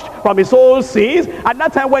purged from his old sins, at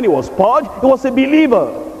that time when he was purged, he was a believer.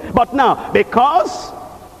 But now, because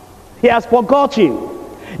he has forgotten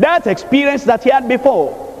that experience that he had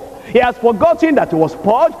before, he has forgotten that he was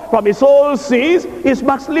purged from his old sins, he's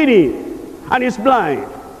backsliding, and he's blind,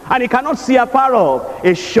 and he cannot see afar off.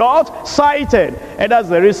 He's short-sighted. And that's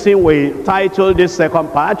the reason we titled this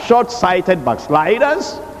second part, Short-Sighted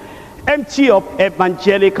Backsliders, Empty of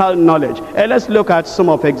Evangelical Knowledge. And let's look at some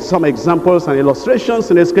examples and illustrations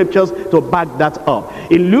in the scriptures to back that up.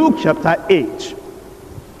 In Luke chapter 8,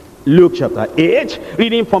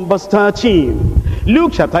 reading from verse 13.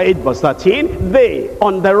 Luke chapter 8 verse 13, they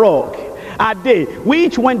on the rock are they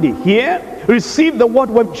which when they hear receive the word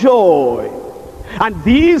with joy, and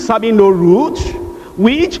these having no root,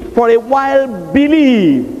 which for a while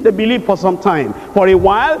believe. They believe for some time, for a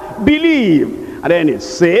while believe. And then it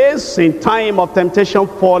says, in time of temptation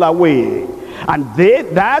fall away. And they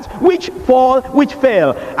that which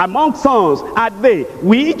fell among thorns are they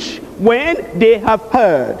which, when they have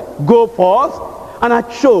heard, go forth and are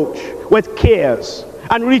choked with cares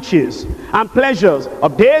and riches and pleasures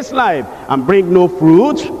of this life, and bring no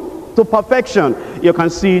fruit to perfection. You can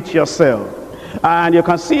see it yourself. And you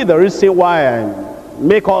can see the reason why I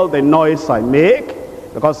make all the noise I make,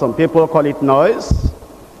 because some people call it noise,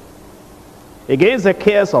 against the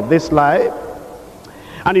cares of this life,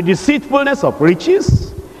 and the deceitfulness of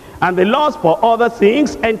riches, and the lust for other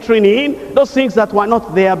things entering in, those things that were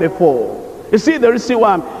not there before. You see the reason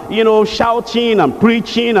why I'm, shouting and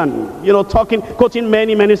preaching and, talking, quoting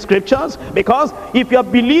many scriptures? Because if you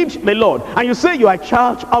have believed the Lord and you say you are a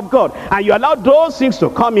child of God and you allow those things to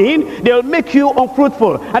come in, they'll make you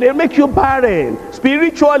unfruitful and they'll make you barren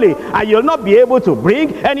spiritually, and you'll not be able to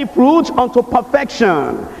bring any fruit unto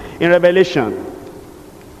perfection. In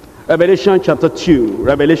Revelation chapter 2,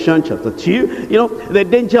 the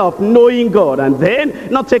danger of knowing God and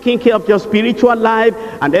then not taking care of your spiritual life,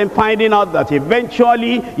 and then finding out that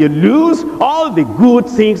eventually you lose all the good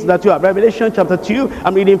things that you have. Revelation chapter 2,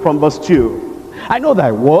 I'm reading from verse 2. I know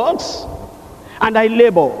thy works, and thy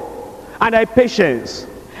labor, and thy patience,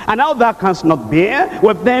 and how thou canst not bear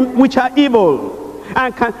with them which are evil.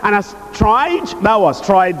 And thou hast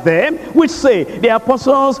tried them which say they are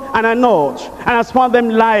apostles and are not, and hast found them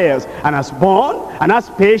liars, and hast borne, and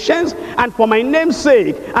hast patience, and for my name's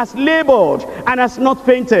sake hast labored, and hast not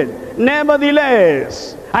fainted.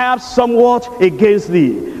 Nevertheless, I have somewhat against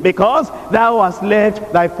thee, because thou hast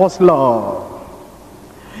left thy first love.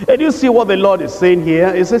 And you see what the Lord is saying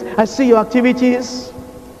here? He says, I see your activities,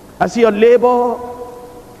 I see your labor,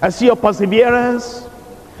 I see your perseverance,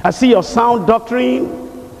 I see your sound doctrine.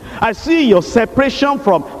 I see your separation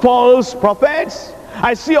from false prophets.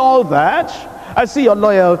 I see all that. I see your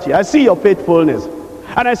loyalty. I see your faithfulness.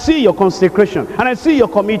 And I see your consecration. And I see your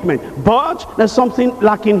commitment. But there's something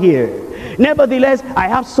lacking here. Nevertheless, I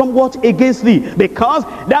have somewhat against thee, because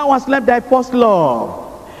thou hast left thy first love.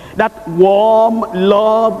 That warm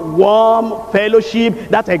love, warm fellowship,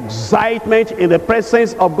 that excitement in the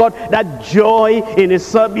presence of God, that joy in the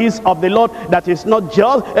service of the Lord, that is not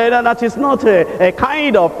just, that is not a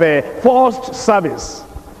kind of forced service.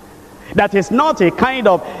 That is not a kind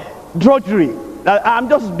of drudgery. I'm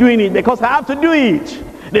just doing it because I have to do it.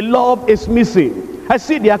 The love is missing. I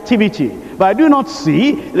see the activity, but I do not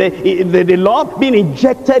see the love being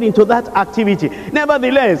injected into that activity.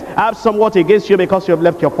 Nevertheless, I have somewhat against you, because you have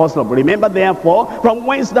left your first love. Remember therefore from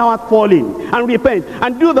whence thou art fallen, and repent,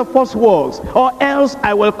 and do the first works, or else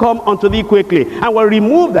I will come unto thee quickly, and will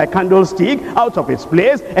remove thy candlestick out of its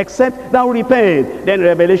place, except thou repent. Then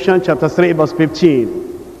Revelation chapter 3 verse 15.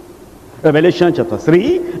 Revelation chapter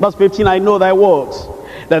 3 verse 15, I know thy works,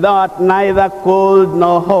 that thou art neither cold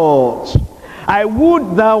nor hot. I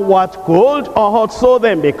would thou wert cold or hot. So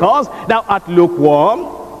then, because thou art lukewarm,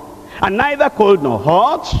 and neither cold nor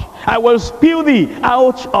hot, I will spew thee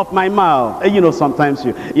out of my mouth. Sometimes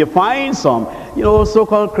you find some,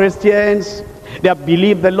 so-called Christians, they have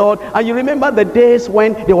believed the Lord, and you remember the days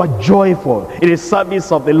when they were joyful in the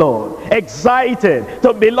service of the Lord, excited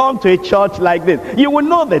to belong to a church like this. You will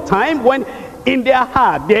know the time when in their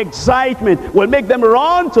heart the excitement will make them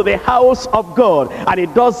run to the house of God, and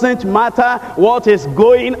it doesn't matter what is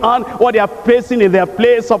going on, what they are facing in their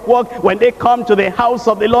place of work. When they come to the house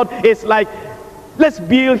of the Lord, it's like, let's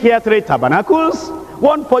build here 3 tabernacles,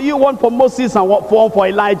 one for you, one for Moses, and one for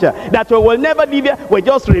Elijah, that we will never leave here. We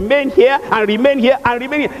just remain here and remain here and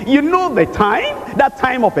remain here. You know the time, that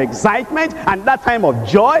time of excitement and that time of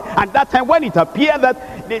joy, and that time when it appeared that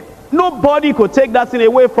nobody could take that thing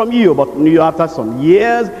away from you. But after some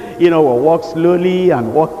years, we'll walk slowly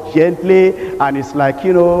and walk gently, and it's like,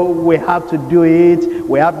 we have to do it.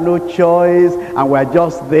 We have no choice, and we're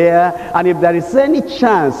just there. And if there is any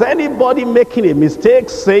chance, anybody making a mistake,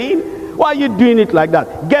 saying, why are you doing it like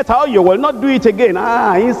that? Get out, you will not do it again.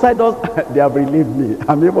 Inside us, they have relieved me.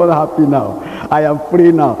 I'm even happy now. I am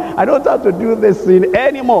free now. I don't have to do this sin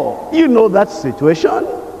anymore. You know that situation.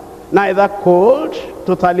 Neither cold,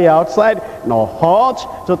 totally outside, nor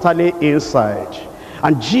hot, totally inside.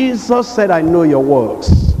 And Jesus said, I know your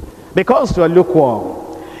works, because you are lukewarm.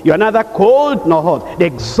 You are neither cold nor hot. The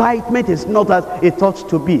excitement is not as it ought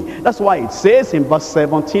to be. That's why it says in verse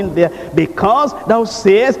 17 there, because thou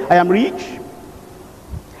sayest, I am rich,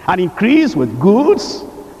 and increase with goods,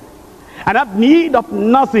 and have need of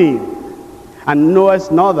nothing, and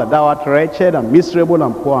knowest not that thou art wretched and miserable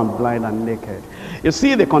and poor and blind and naked. You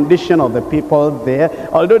see the condition of the people there.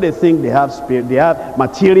 Although they think they have spirit, they have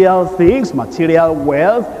material things, material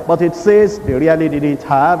wealth, but it says they really didn't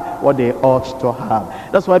have what they ought to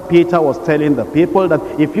have. That's why Peter was telling the people that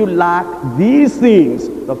if you lack these things,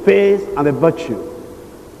 the faith and the virtue,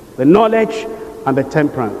 the knowledge and the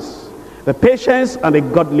temperance, the patience and the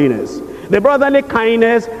godliness, the brotherly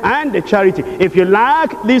kindness and the charity, if you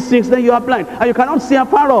lack these things, then you are blind and you cannot see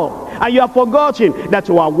afar off. And you have forgotten that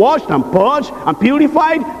you are washed and purged and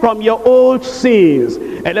purified from your old sins.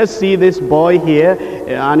 And let's see this boy here,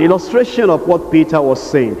 an illustration of what Peter was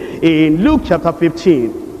saying. In Luke chapter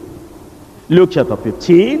 15,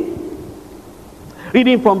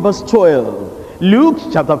 Reading from verse 12. Luke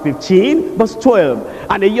chapter 15, verse 12.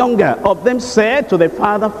 And the younger of them said to the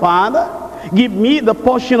father, Father, give me the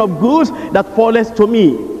portion of goods that falleth to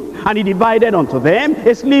me. And he divided unto them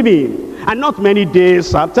his living. And not many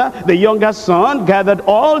days after, the younger son gathered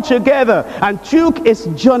all together and took his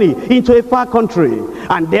journey into a far country,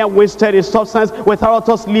 and there wasted his substance with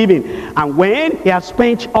riotous living. And when he had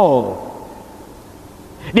spent all,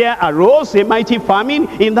 there arose a mighty famine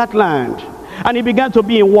in that land, and he began to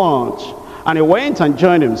be in want. And he went and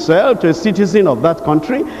joined himself to a citizen of that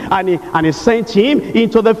country, and he sent him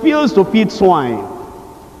into the fields to feed swine.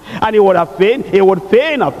 And he would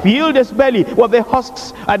fain have filled his belly with the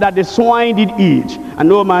husks that the swine did eat, and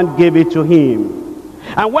no man gave it to him.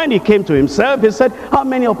 And when he came to himself, he said, how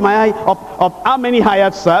many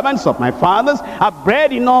hired servants of my father's have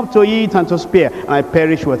bread enough to eat and to spare, and I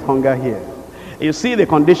perish with hunger here? You see the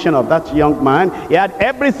condition of that young man. He had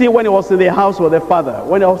everything when he was in the house with the father,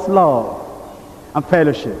 when there was love and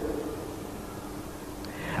fellowship,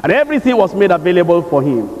 and everything was made available for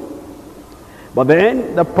him. But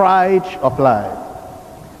then the pride of life,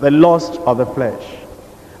 the lust of the flesh,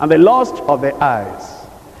 and the lust of the eyes.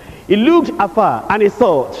 He looked afar and he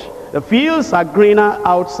thought, the fields are greener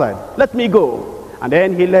outside, let me go. And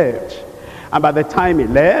then he left. And by the time he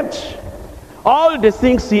left, all the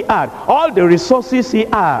things he had, all the resources he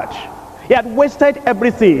had wasted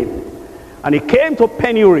everything. And he came to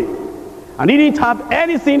penury, and he didn't have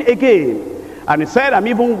anything again. And he said, I'm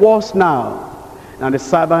even worse now than the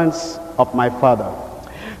servants of my father.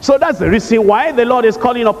 So that's the reason why the Lord is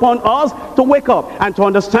calling upon us to wake up and to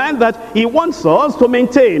understand that he wants us to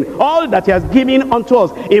maintain all that he has given unto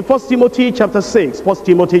us. In 1 Timothy chapter 6, 1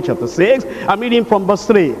 Timothy chapter 6, I'm reading from verse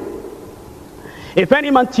 3. If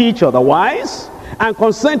any man teach otherwise, and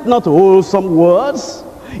consent not to wholesome words,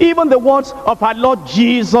 even the words of our Lord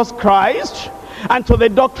Jesus Christ, and to the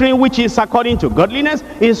doctrine which is according to godliness,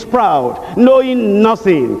 is proud, knowing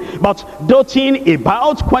nothing, but doting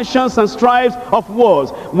about questions and strifes of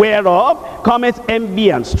words, whereof cometh envy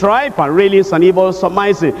and strife and railings and evil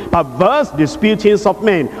surmising, perverse disputings of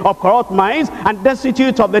men, of corrupt minds, and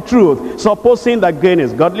destitute of the truth, supposing that gain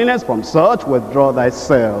is godliness, from such withdraw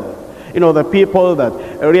thyself. You know, the people that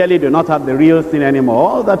really do not have the real thing anymore,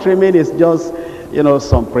 all that remain is just, you know,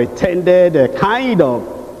 some pretended kind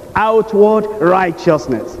of outward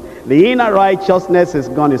righteousness. The inner righteousness is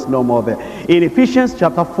gone, is no more there. In Ephesians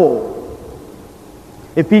chapter 4,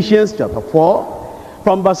 Ephesians chapter 4,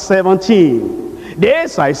 from verse 17.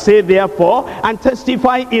 This I say therefore, and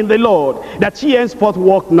testify in the Lord, that ye henceforth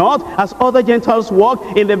walk not as other Gentiles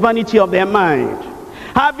walk, in the vanity of their mind,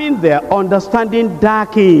 having their understanding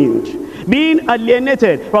darkened, being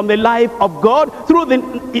alienated from the life of God through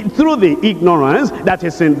the ignorance that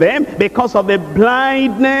is in them, because of the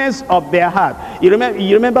blindness of their heart. You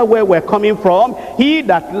remember where we're coming from? He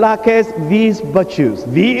that lacketh these virtues,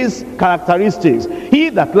 these characteristics, he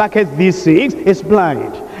that lacketh these things is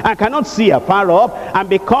blind, and cannot see afar off, and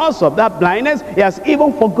because of that blindness he has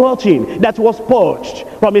even forgotten that was purged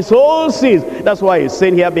from his whole sins. That's why he's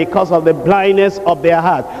saying here, because of the blindness of their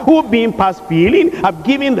heart, who being past feeling have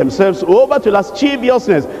given themselves over to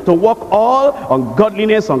lasciviousness, to walk all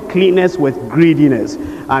ungodliness, uncleanness with greediness.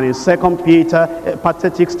 And in 2 Peter,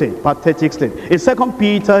 pathetic state. In 2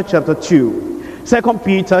 Peter chapter 2, 2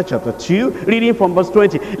 Peter chapter 2, reading from verse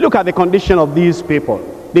 20. Look at the condition of these people.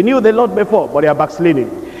 They knew the Lord before, but they are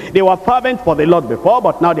backsliding. They were fervent for the Lord before,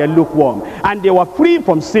 but now they are lukewarm. And they were free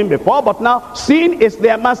from sin before, but now sin is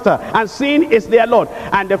their master, and sin is their Lord.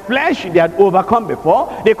 And the flesh they had overcome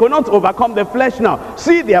before, they could not overcome the flesh now.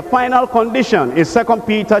 See their final condition in 2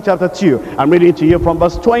 Peter chapter 2. I'm reading to you from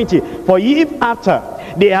verse 20. For if after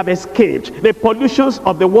they have escaped the pollutions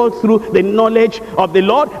of the world through the knowledge of the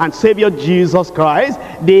Lord and Savior Jesus Christ,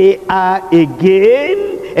 they are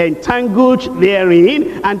again entangled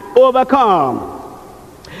therein and overcome,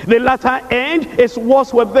 the latter end is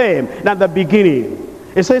worse with them than the beginning.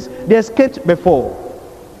 It says they escaped before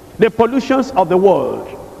the pollutions of the world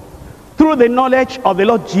through the knowledge of the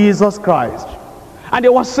Lord Jesus Christ, and they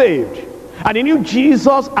were saved, and they knew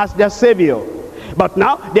Jesus as their Savior. But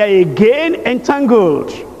now they are again entangled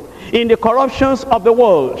in the corruptions of the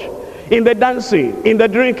world, in the dancing, in the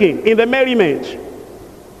drinking, in the merriment,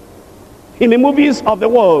 in the movies of the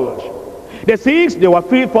world. The things they were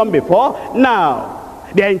free from before, now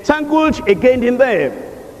they are entangled again in them.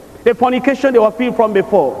 The fornication they were free from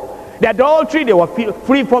before, the adultery they were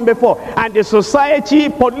free from before, and the society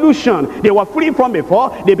pollution they were free from before,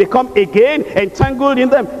 they become again entangled in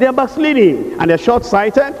them. They are backsliding, and they're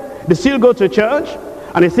short-sighted. They still go to church,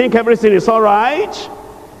 and they think everything is all right.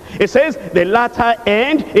 It says the latter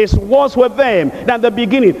end is worse with them than the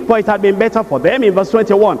beginning, for it had been better for them, in verse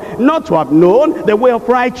 21, not to have known the way of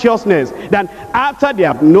righteousness, than after they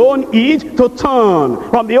have known it, to turn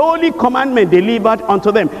from the holy commandment delivered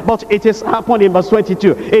unto them. But it is happened, in verse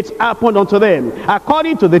 22, it's happened unto them.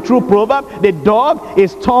 According to the true proverb, the dog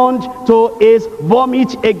is turned to his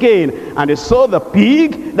vomit again, and so the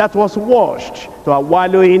pig that was washed to a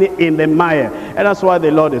wallowing in the mire. And that's why the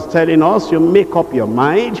Lord is telling us, you make up your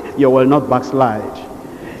mind, you will not backslide.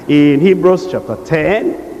 In Hebrews chapter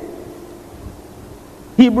 10,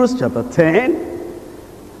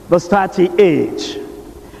 verse 38,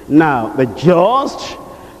 now the just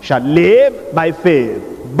shall live by faith,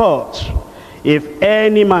 but if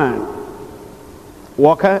any man,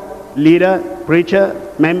 worker, leader, preacher,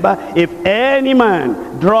 member, if any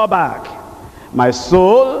man draw back, my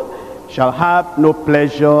soul shall have no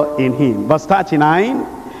pleasure in him. Verse 39,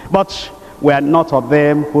 but we are not of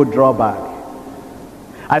them who draw back.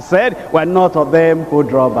 I said, we are not of them who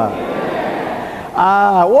draw back.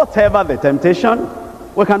 Whatever the temptation,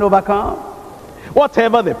 we can overcome.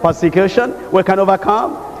 Whatever the persecution, we can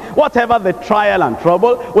overcome. Whatever the trial and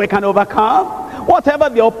trouble, we can overcome. Whatever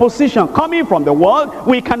the opposition coming from the world,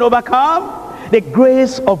 we can overcome. The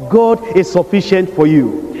grace of God is sufficient for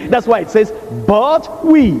you. That's why it says, but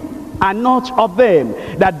we are not of them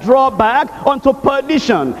that draw back unto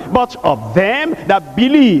perdition, but of them that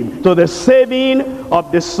believe to the saving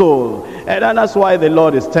of the soul. And that's why the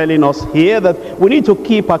Lord is telling us here that we need to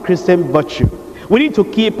keep our Christian virtue. We need to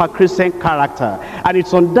keep a Christian character. And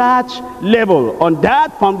it's on that level, on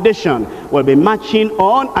that foundation, we'll be marching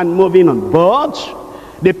on and moving on. But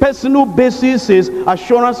the personal basis is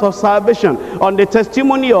assurance of salvation on the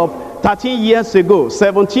testimony of 13 years ago,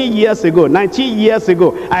 17 years ago, 19 years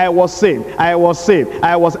ago, I was saved, I was saved,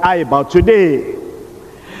 I was about today.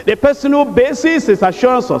 The personal basis is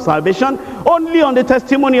assurance of salvation only on the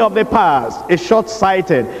testimony of the past. Is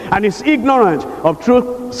short-sighted and is ignorant of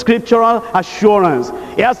true scriptural assurance.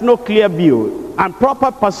 He has no clear view and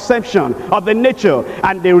proper perception of the nature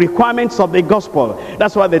and the requirements of the gospel.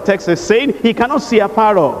 That's why the text is saying he cannot see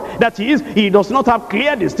afar off. That is, he does not have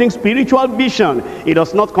clear, distinct spiritual vision. He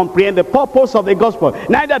does not comprehend the purpose of the gospel.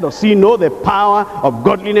 Neither does he know the power of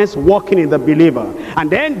godliness working in the believer. And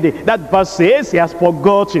then that verse says he has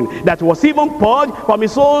forgotten that was even purged from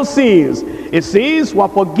his old sins. His sins were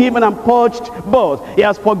forgiven and purged, but he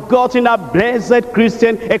has forgotten that blessed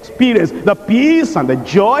Christian experience, the peace and the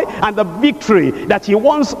joy and the victory that he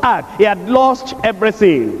once had. He had lost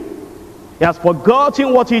everything. He has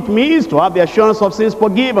forgotten what it means to have the assurance of sins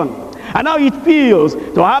forgiven. And now it feels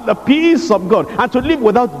to have the peace of God and to live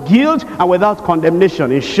without guilt and without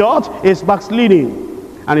condemnation. In short, it's backsliding.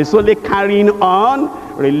 And it's only carrying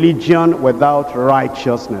on religion without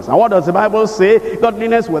righteousness. And what does the Bible say?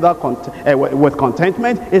 Godliness without with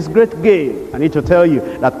contentment is great gain. I need to tell you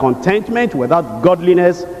that contentment without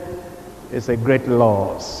godliness is a great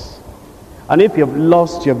loss. And if you've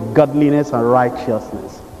lost your godliness and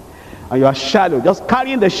righteousness, and you are shallow, just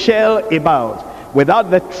carrying the shell about,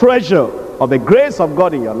 without the treasure of the grace of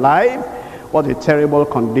God in your life, what a terrible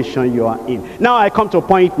condition you are in. Now I come to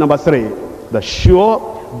point number 3. The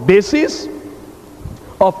sure basis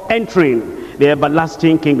of entering the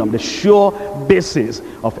everlasting kingdom. The sure basis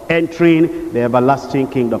of entering the everlasting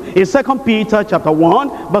kingdom. In 2 Peter chapter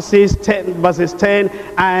 1, verses 10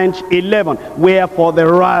 and 11. Wherefore the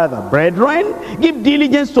rather, brethren, give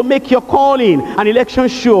diligence to make your calling and election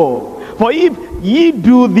sure. For if ye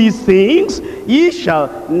do these things, ye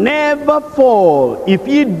shall never fall. If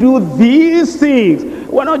ye do these things,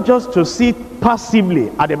 we're not just to sit passively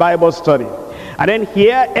at the Bible study and then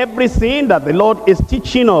hear everything that the Lord is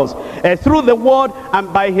teaching us through the word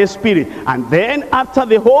and by his spirit, and then after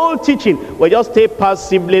the whole teaching we just stay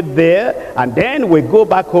passively there, and then we go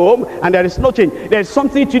back home and there is no change. There's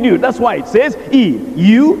something to do. That's why it says, if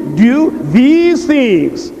you do these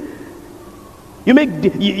things,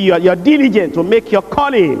 you're diligent to make your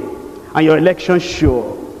calling and your election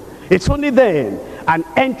sure. It's only then an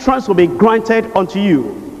entrance will be granted unto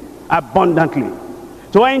you abundantly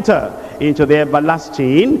to enter into the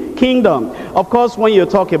everlasting kingdom. Of course, when you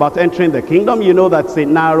talk about entering the kingdom, you know that's a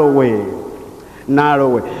narrow way.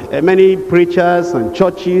 Narrow way. Many preachers and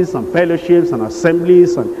churches and fellowships and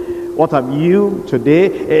assemblies and what have you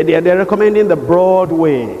today, they're recommending the broad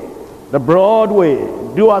way. The broad way.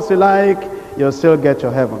 Do as you like, you'll still get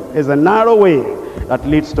to heaven. It's a narrow way that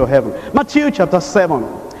leads to heaven. Matthew chapter 7.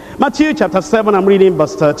 Matthew chapter 7, I'm reading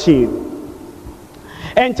verse 13.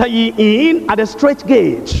 Enter ye in at the straight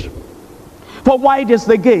gate. For wide is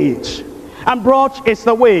the gate, and broad is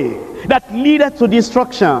the way that leadeth to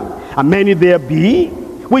destruction, and many there be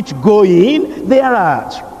which go in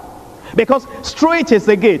thereat. Because straight is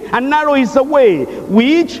the gate, and narrow is the way,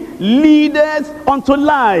 which leadeth unto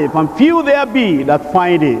life, and few there be that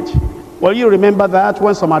find it. Well, you remember that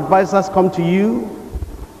when some advisors come to you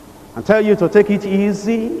and tell you to take it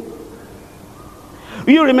easy?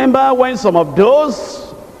 You remember when some of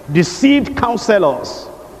those deceived counselors,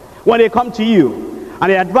 when they come to you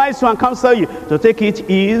and they advise you and counsel you to take it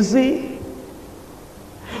easy?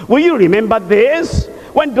 Will you remember this?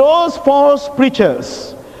 When those false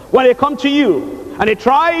preachers, when they come to you and they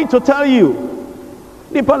try to tell you,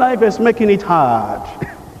 deeper life is making it hard.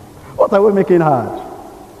 What are we making hard?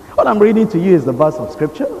 What I'm reading to you is the verse of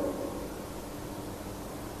scripture.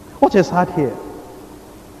 What is hard here?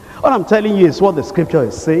 What I'm telling you is what the scripture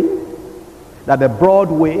is saying. That the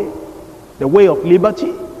broad way, the way of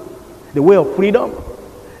liberty, the way of freedom,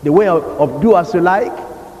 the way of do as you like,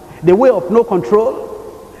 the way of no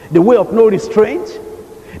control, the way of no restraint,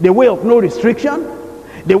 the way of no restriction,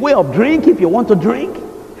 the way of drink if you want to drink,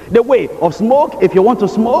 the way of smoke if you want to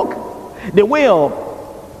smoke, the way of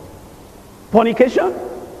fornication,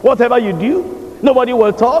 whatever you do, nobody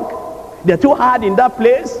will talk. They're too hard in that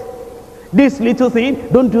place. This little thing,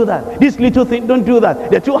 don't do that. This little thing, don't do that.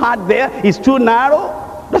 They're too hard there. It's too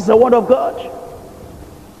narrow. That's the word of God.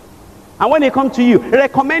 And when they come to you,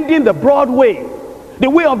 recommending the broad way, the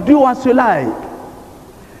way of do as you like,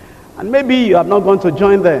 and maybe you have not gone to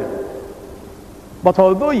join them, but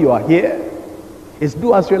although you are here, it's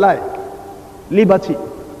do as you like. Liberty,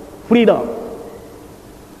 freedom.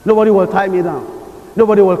 Nobody will tie me down.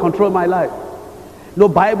 Nobody will control my life. No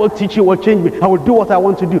Bible teaching will change me. I will do what I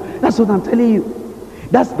want to do. That's what I'm telling you.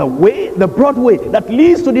 That's the way, the broad way that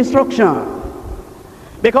leads to destruction.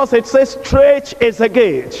 Because it says straight is the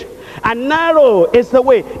gate, and narrow is the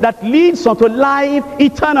way that leads unto life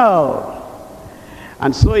eternal.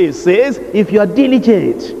 And so it says, if you are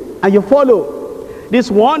diligent and you follow this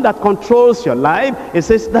one that controls your life, it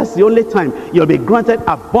says that's the only time you'll be granted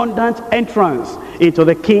abundant entrance into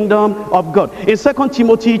the kingdom of God. In 2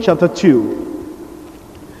 Timothy chapter 2,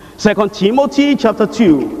 2 Timothy chapter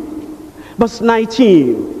 2, verse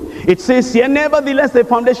 19, it says here, nevertheless the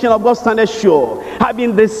foundation of God standeth sure,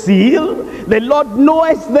 having the seal, the Lord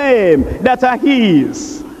knoweth them that are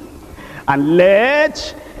his. And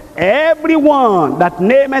let everyone that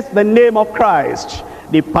nameth the name of Christ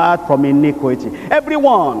depart from iniquity.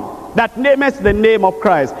 Everyone that nameth the name of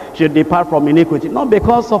Christ should depart from iniquity. Not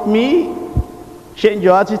because of me. Change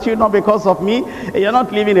your attitude, not because of me. You're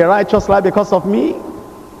not living a righteous life because of me.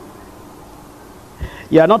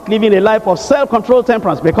 You are not living a life of self-control,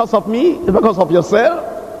 temperance because of me. It's because of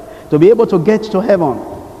yourself. To be able to get to heaven,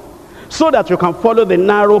 so that you can follow the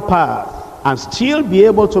narrow path and still be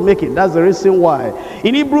able to make it. That's the reason why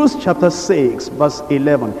in Hebrews chapter 6 verse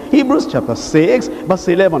 11, Hebrews chapter 6 verse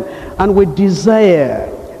 11, and we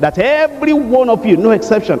desire that every one of you, no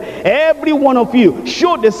exception, every one of you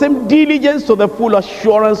show the same diligence to the full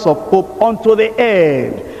assurance of hope unto the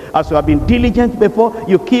end. As you have been diligent before,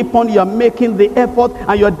 you keep on, you are making the effort,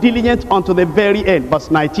 and you are diligent unto the very end. Verse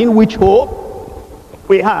 19, which hope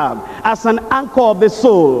we have as an anchor of the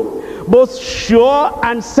soul, both sure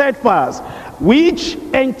and steadfast, which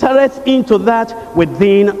entereth into that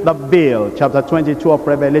within the veil. Chapter 22 of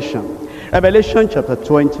Revelation. Revelation chapter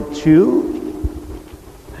 22.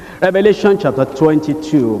 Revelation chapter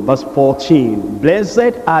 22 verse 14.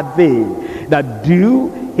 Blessed are they that do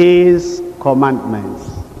his commandments.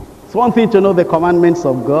 It's one thing to know the commandments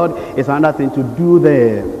of God, it's another thing to do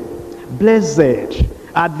them. Blessed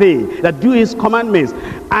are they that do his commandments,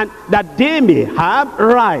 and that they may have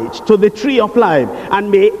right to the tree of life, and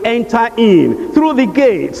may enter in through the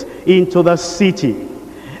gates into the city.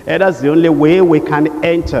 And that's the only way we can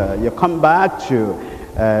enter. You come back to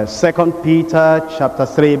 2 Peter chapter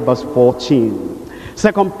 3 verse 14.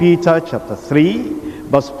 2 Peter chapter 3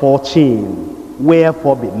 verse 14.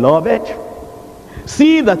 Wherefore, beloved,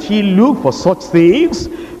 see that ye look for such things,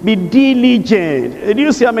 be diligent. Do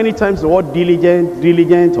you see how many times the word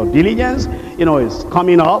diligent or diligence, is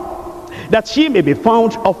coming up? That ye may be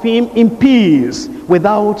found of him in peace,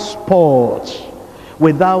 without spot,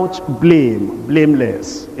 without blame,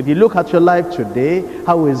 blameless. If you look at your life today,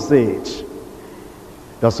 how is it?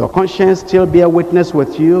 Does your conscience still bear witness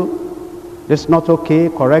with you? That's not okay,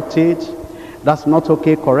 correct it. That's not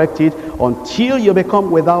okay, correct it, until you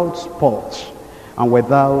become without spot and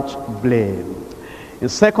without blame. In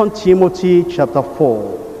 2 Timothy chapter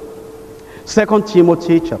 4, 2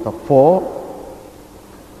 Timothy chapter 4,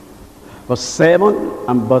 verse 7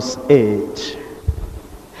 and verse 8.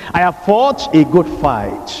 I have fought a good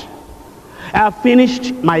fight. I have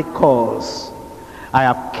finished my course. I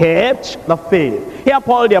have kept the faith. Here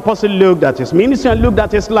Paul the apostle looked at his ministry and looked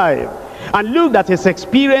at his life, and looked at his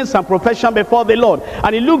experience and profession before the Lord,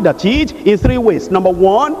 and he looked at it in three ways. Number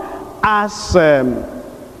one, as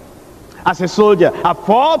a soldier, I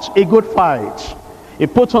fought a good fight. He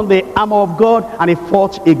put on the armor of God and he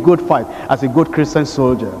fought a good fight as a good Christian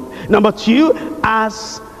soldier. Number two,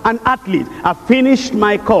 as an athlete, I finished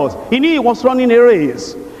my course. He knew he was running a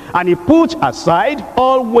race, and he put aside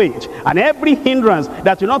all weight and every hindrance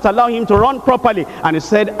that will not allow him to run properly, and he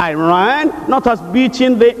said, I ran not as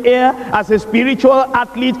beating the air, as a spiritual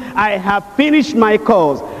athlete. I have finished my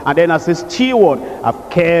course, and then as a steward, I've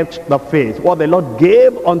kept the faith. What the Lord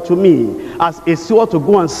gave unto me as a steward to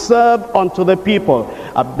go and serve unto the people,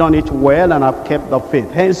 I've done it well, and I've kept the faith.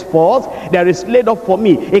 Henceforth there is laid up for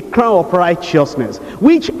me a crown of righteousness,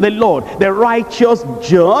 which the Lord, the righteous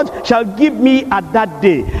judge, shall give me at that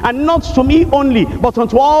day, and not to me only, but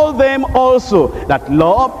unto all them also that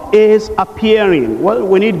love is appearing. Well,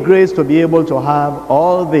 we need grace to be able to have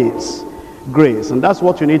all this grace, and that's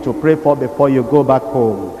what you need to pray for before you go back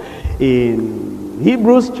home. In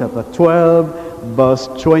Hebrews chapter 12 verse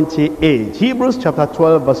 28, Hebrews chapter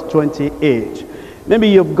 12 verse 28. Maybe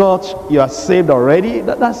you are saved already.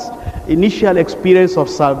 That's initial experience of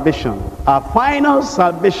salvation. Our final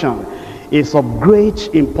salvation is of great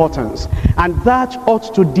importance, and that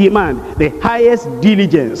ought to demand the highest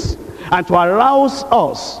diligence and to arouse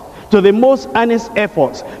us to the most earnest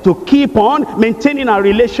efforts to keep on maintaining our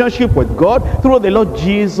relationship with God through the Lord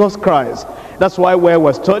Jesus Christ. That's why where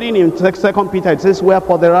we're studying in 2 Peter, it says,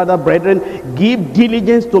 wherefore the rather, brethren, give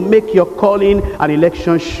diligence to make your calling and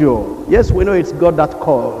election sure. Yes, we know it's God that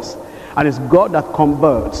calls, and it's God that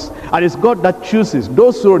converts, and it's God that chooses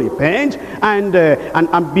those who repent and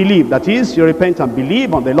believe. That is, you repent and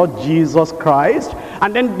believe on the Lord Jesus Christ,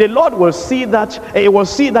 and then the Lord will see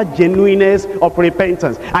that genuineness of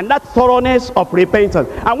repentance and that thoroughness of repentance.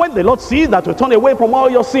 And when the Lord sees that you turn away from all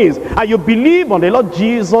your sins and you believe on the Lord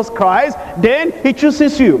Jesus Christ, then he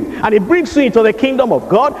chooses you and he brings you into the kingdom of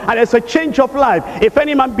God, and it's a change of life. If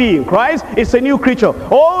any man be in Christ, is a new creature.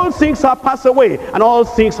 All things are passed away and all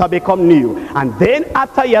things have become new. And then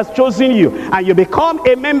after he has chosen you and you become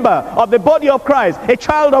a member of the body of Christ, a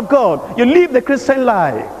child of God, you live the Christian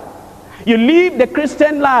life. You live the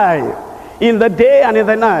Christian life in the day and in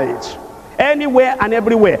the night, anywhere and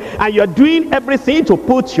everywhere, and you're doing everything to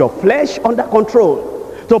put your flesh under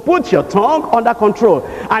control, to put your tongue under control,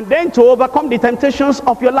 and then to overcome the temptations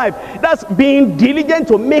of your life. That's being diligent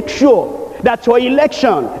to make sure that your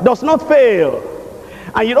election does not fail.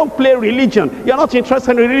 And you don't play religion. You're not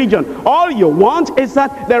interested in religion. All you want is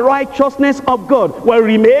that the righteousness of God will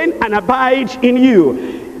remain and abide in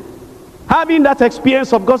you. Having that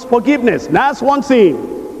experience of God's forgiveness, that's one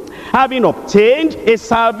thing. Having obtained a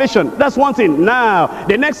salvation, that's one thing. Now,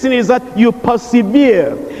 the next thing is that you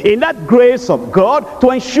persevere in that grace of God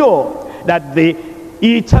to ensure that the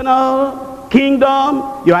eternal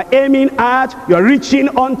kingdom you are aiming at, you are reaching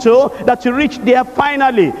onto, that you reach there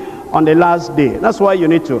finally on the last day. That's why you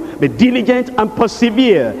need to be diligent and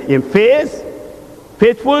persevere in faith,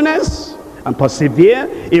 faithfulness, and persevere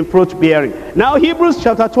in fruit bearing. Now Hebrews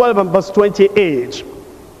chapter 12 and verse 28.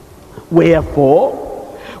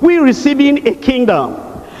 Wherefore, we receiving a kingdom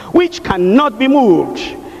which cannot be moved,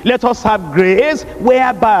 let us have grace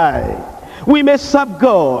whereby we may serve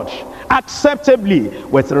God acceptably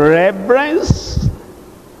with reverence,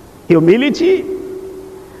 humility,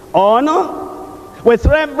 honor, with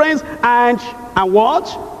reverence and what?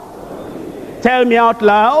 Tell me out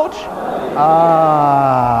loud.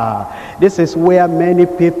 This is where many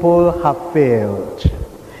people have failed.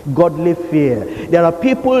 Godly fear. There are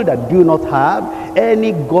people that do not have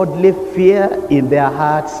any godly fear in their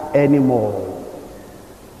hearts anymore.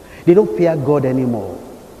 They don't fear God anymore.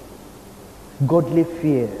 Godly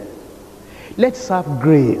fear. Let's have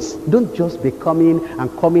grace. Don't just be coming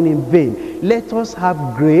and coming in vain. Let us have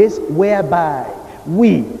grace whereby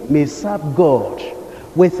we may serve God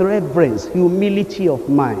with reverence, humility of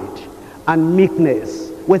mind, and meekness.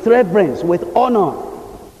 With reverence, with honor.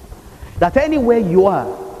 That anywhere you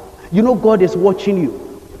are, you know God is watching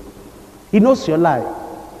you. He knows your life.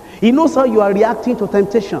 He knows how you are reacting to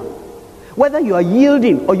temptation. Whether you are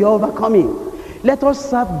yielding or you are overcoming. Let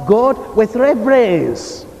us serve God with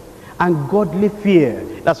reverence and godly fear.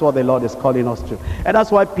 That's what the Lord is calling us to. And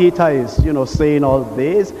that's why Peter is, saying all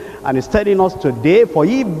this. And he's telling us today, for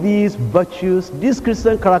if these virtues, these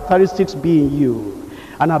Christian characteristics be in you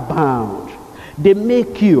and abound, they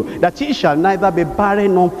make you that ye shall neither be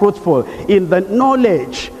barren nor fruitful in the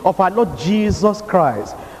knowledge of our Lord Jesus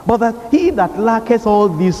Christ. But that he that lacketh all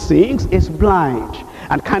these things is blind,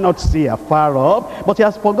 and cannot see afar off, but he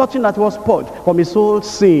has forgotten that he was purged from his old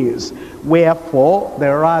sins. Wherefore,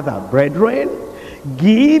 the rather, brethren,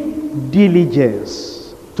 give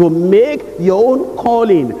diligence to make your own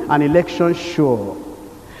calling and election sure.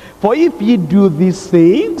 For if ye do these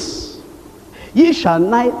things, ye shall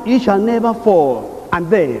never fall. And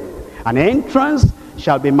then an entrance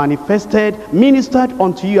shall be manifested, ministered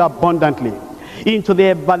unto you abundantly, into the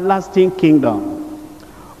everlasting kingdom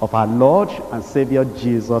of our Lord and Savior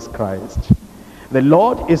Jesus Christ. The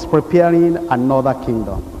Lord is preparing another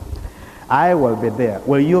kingdom. I will be there.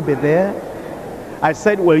 Will you be there? I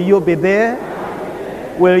said, will you be there?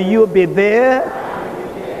 Will you be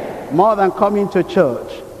there? More than coming to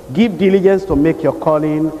church, give diligence to make your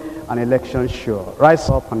calling and election sure. Rise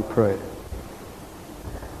up and pray.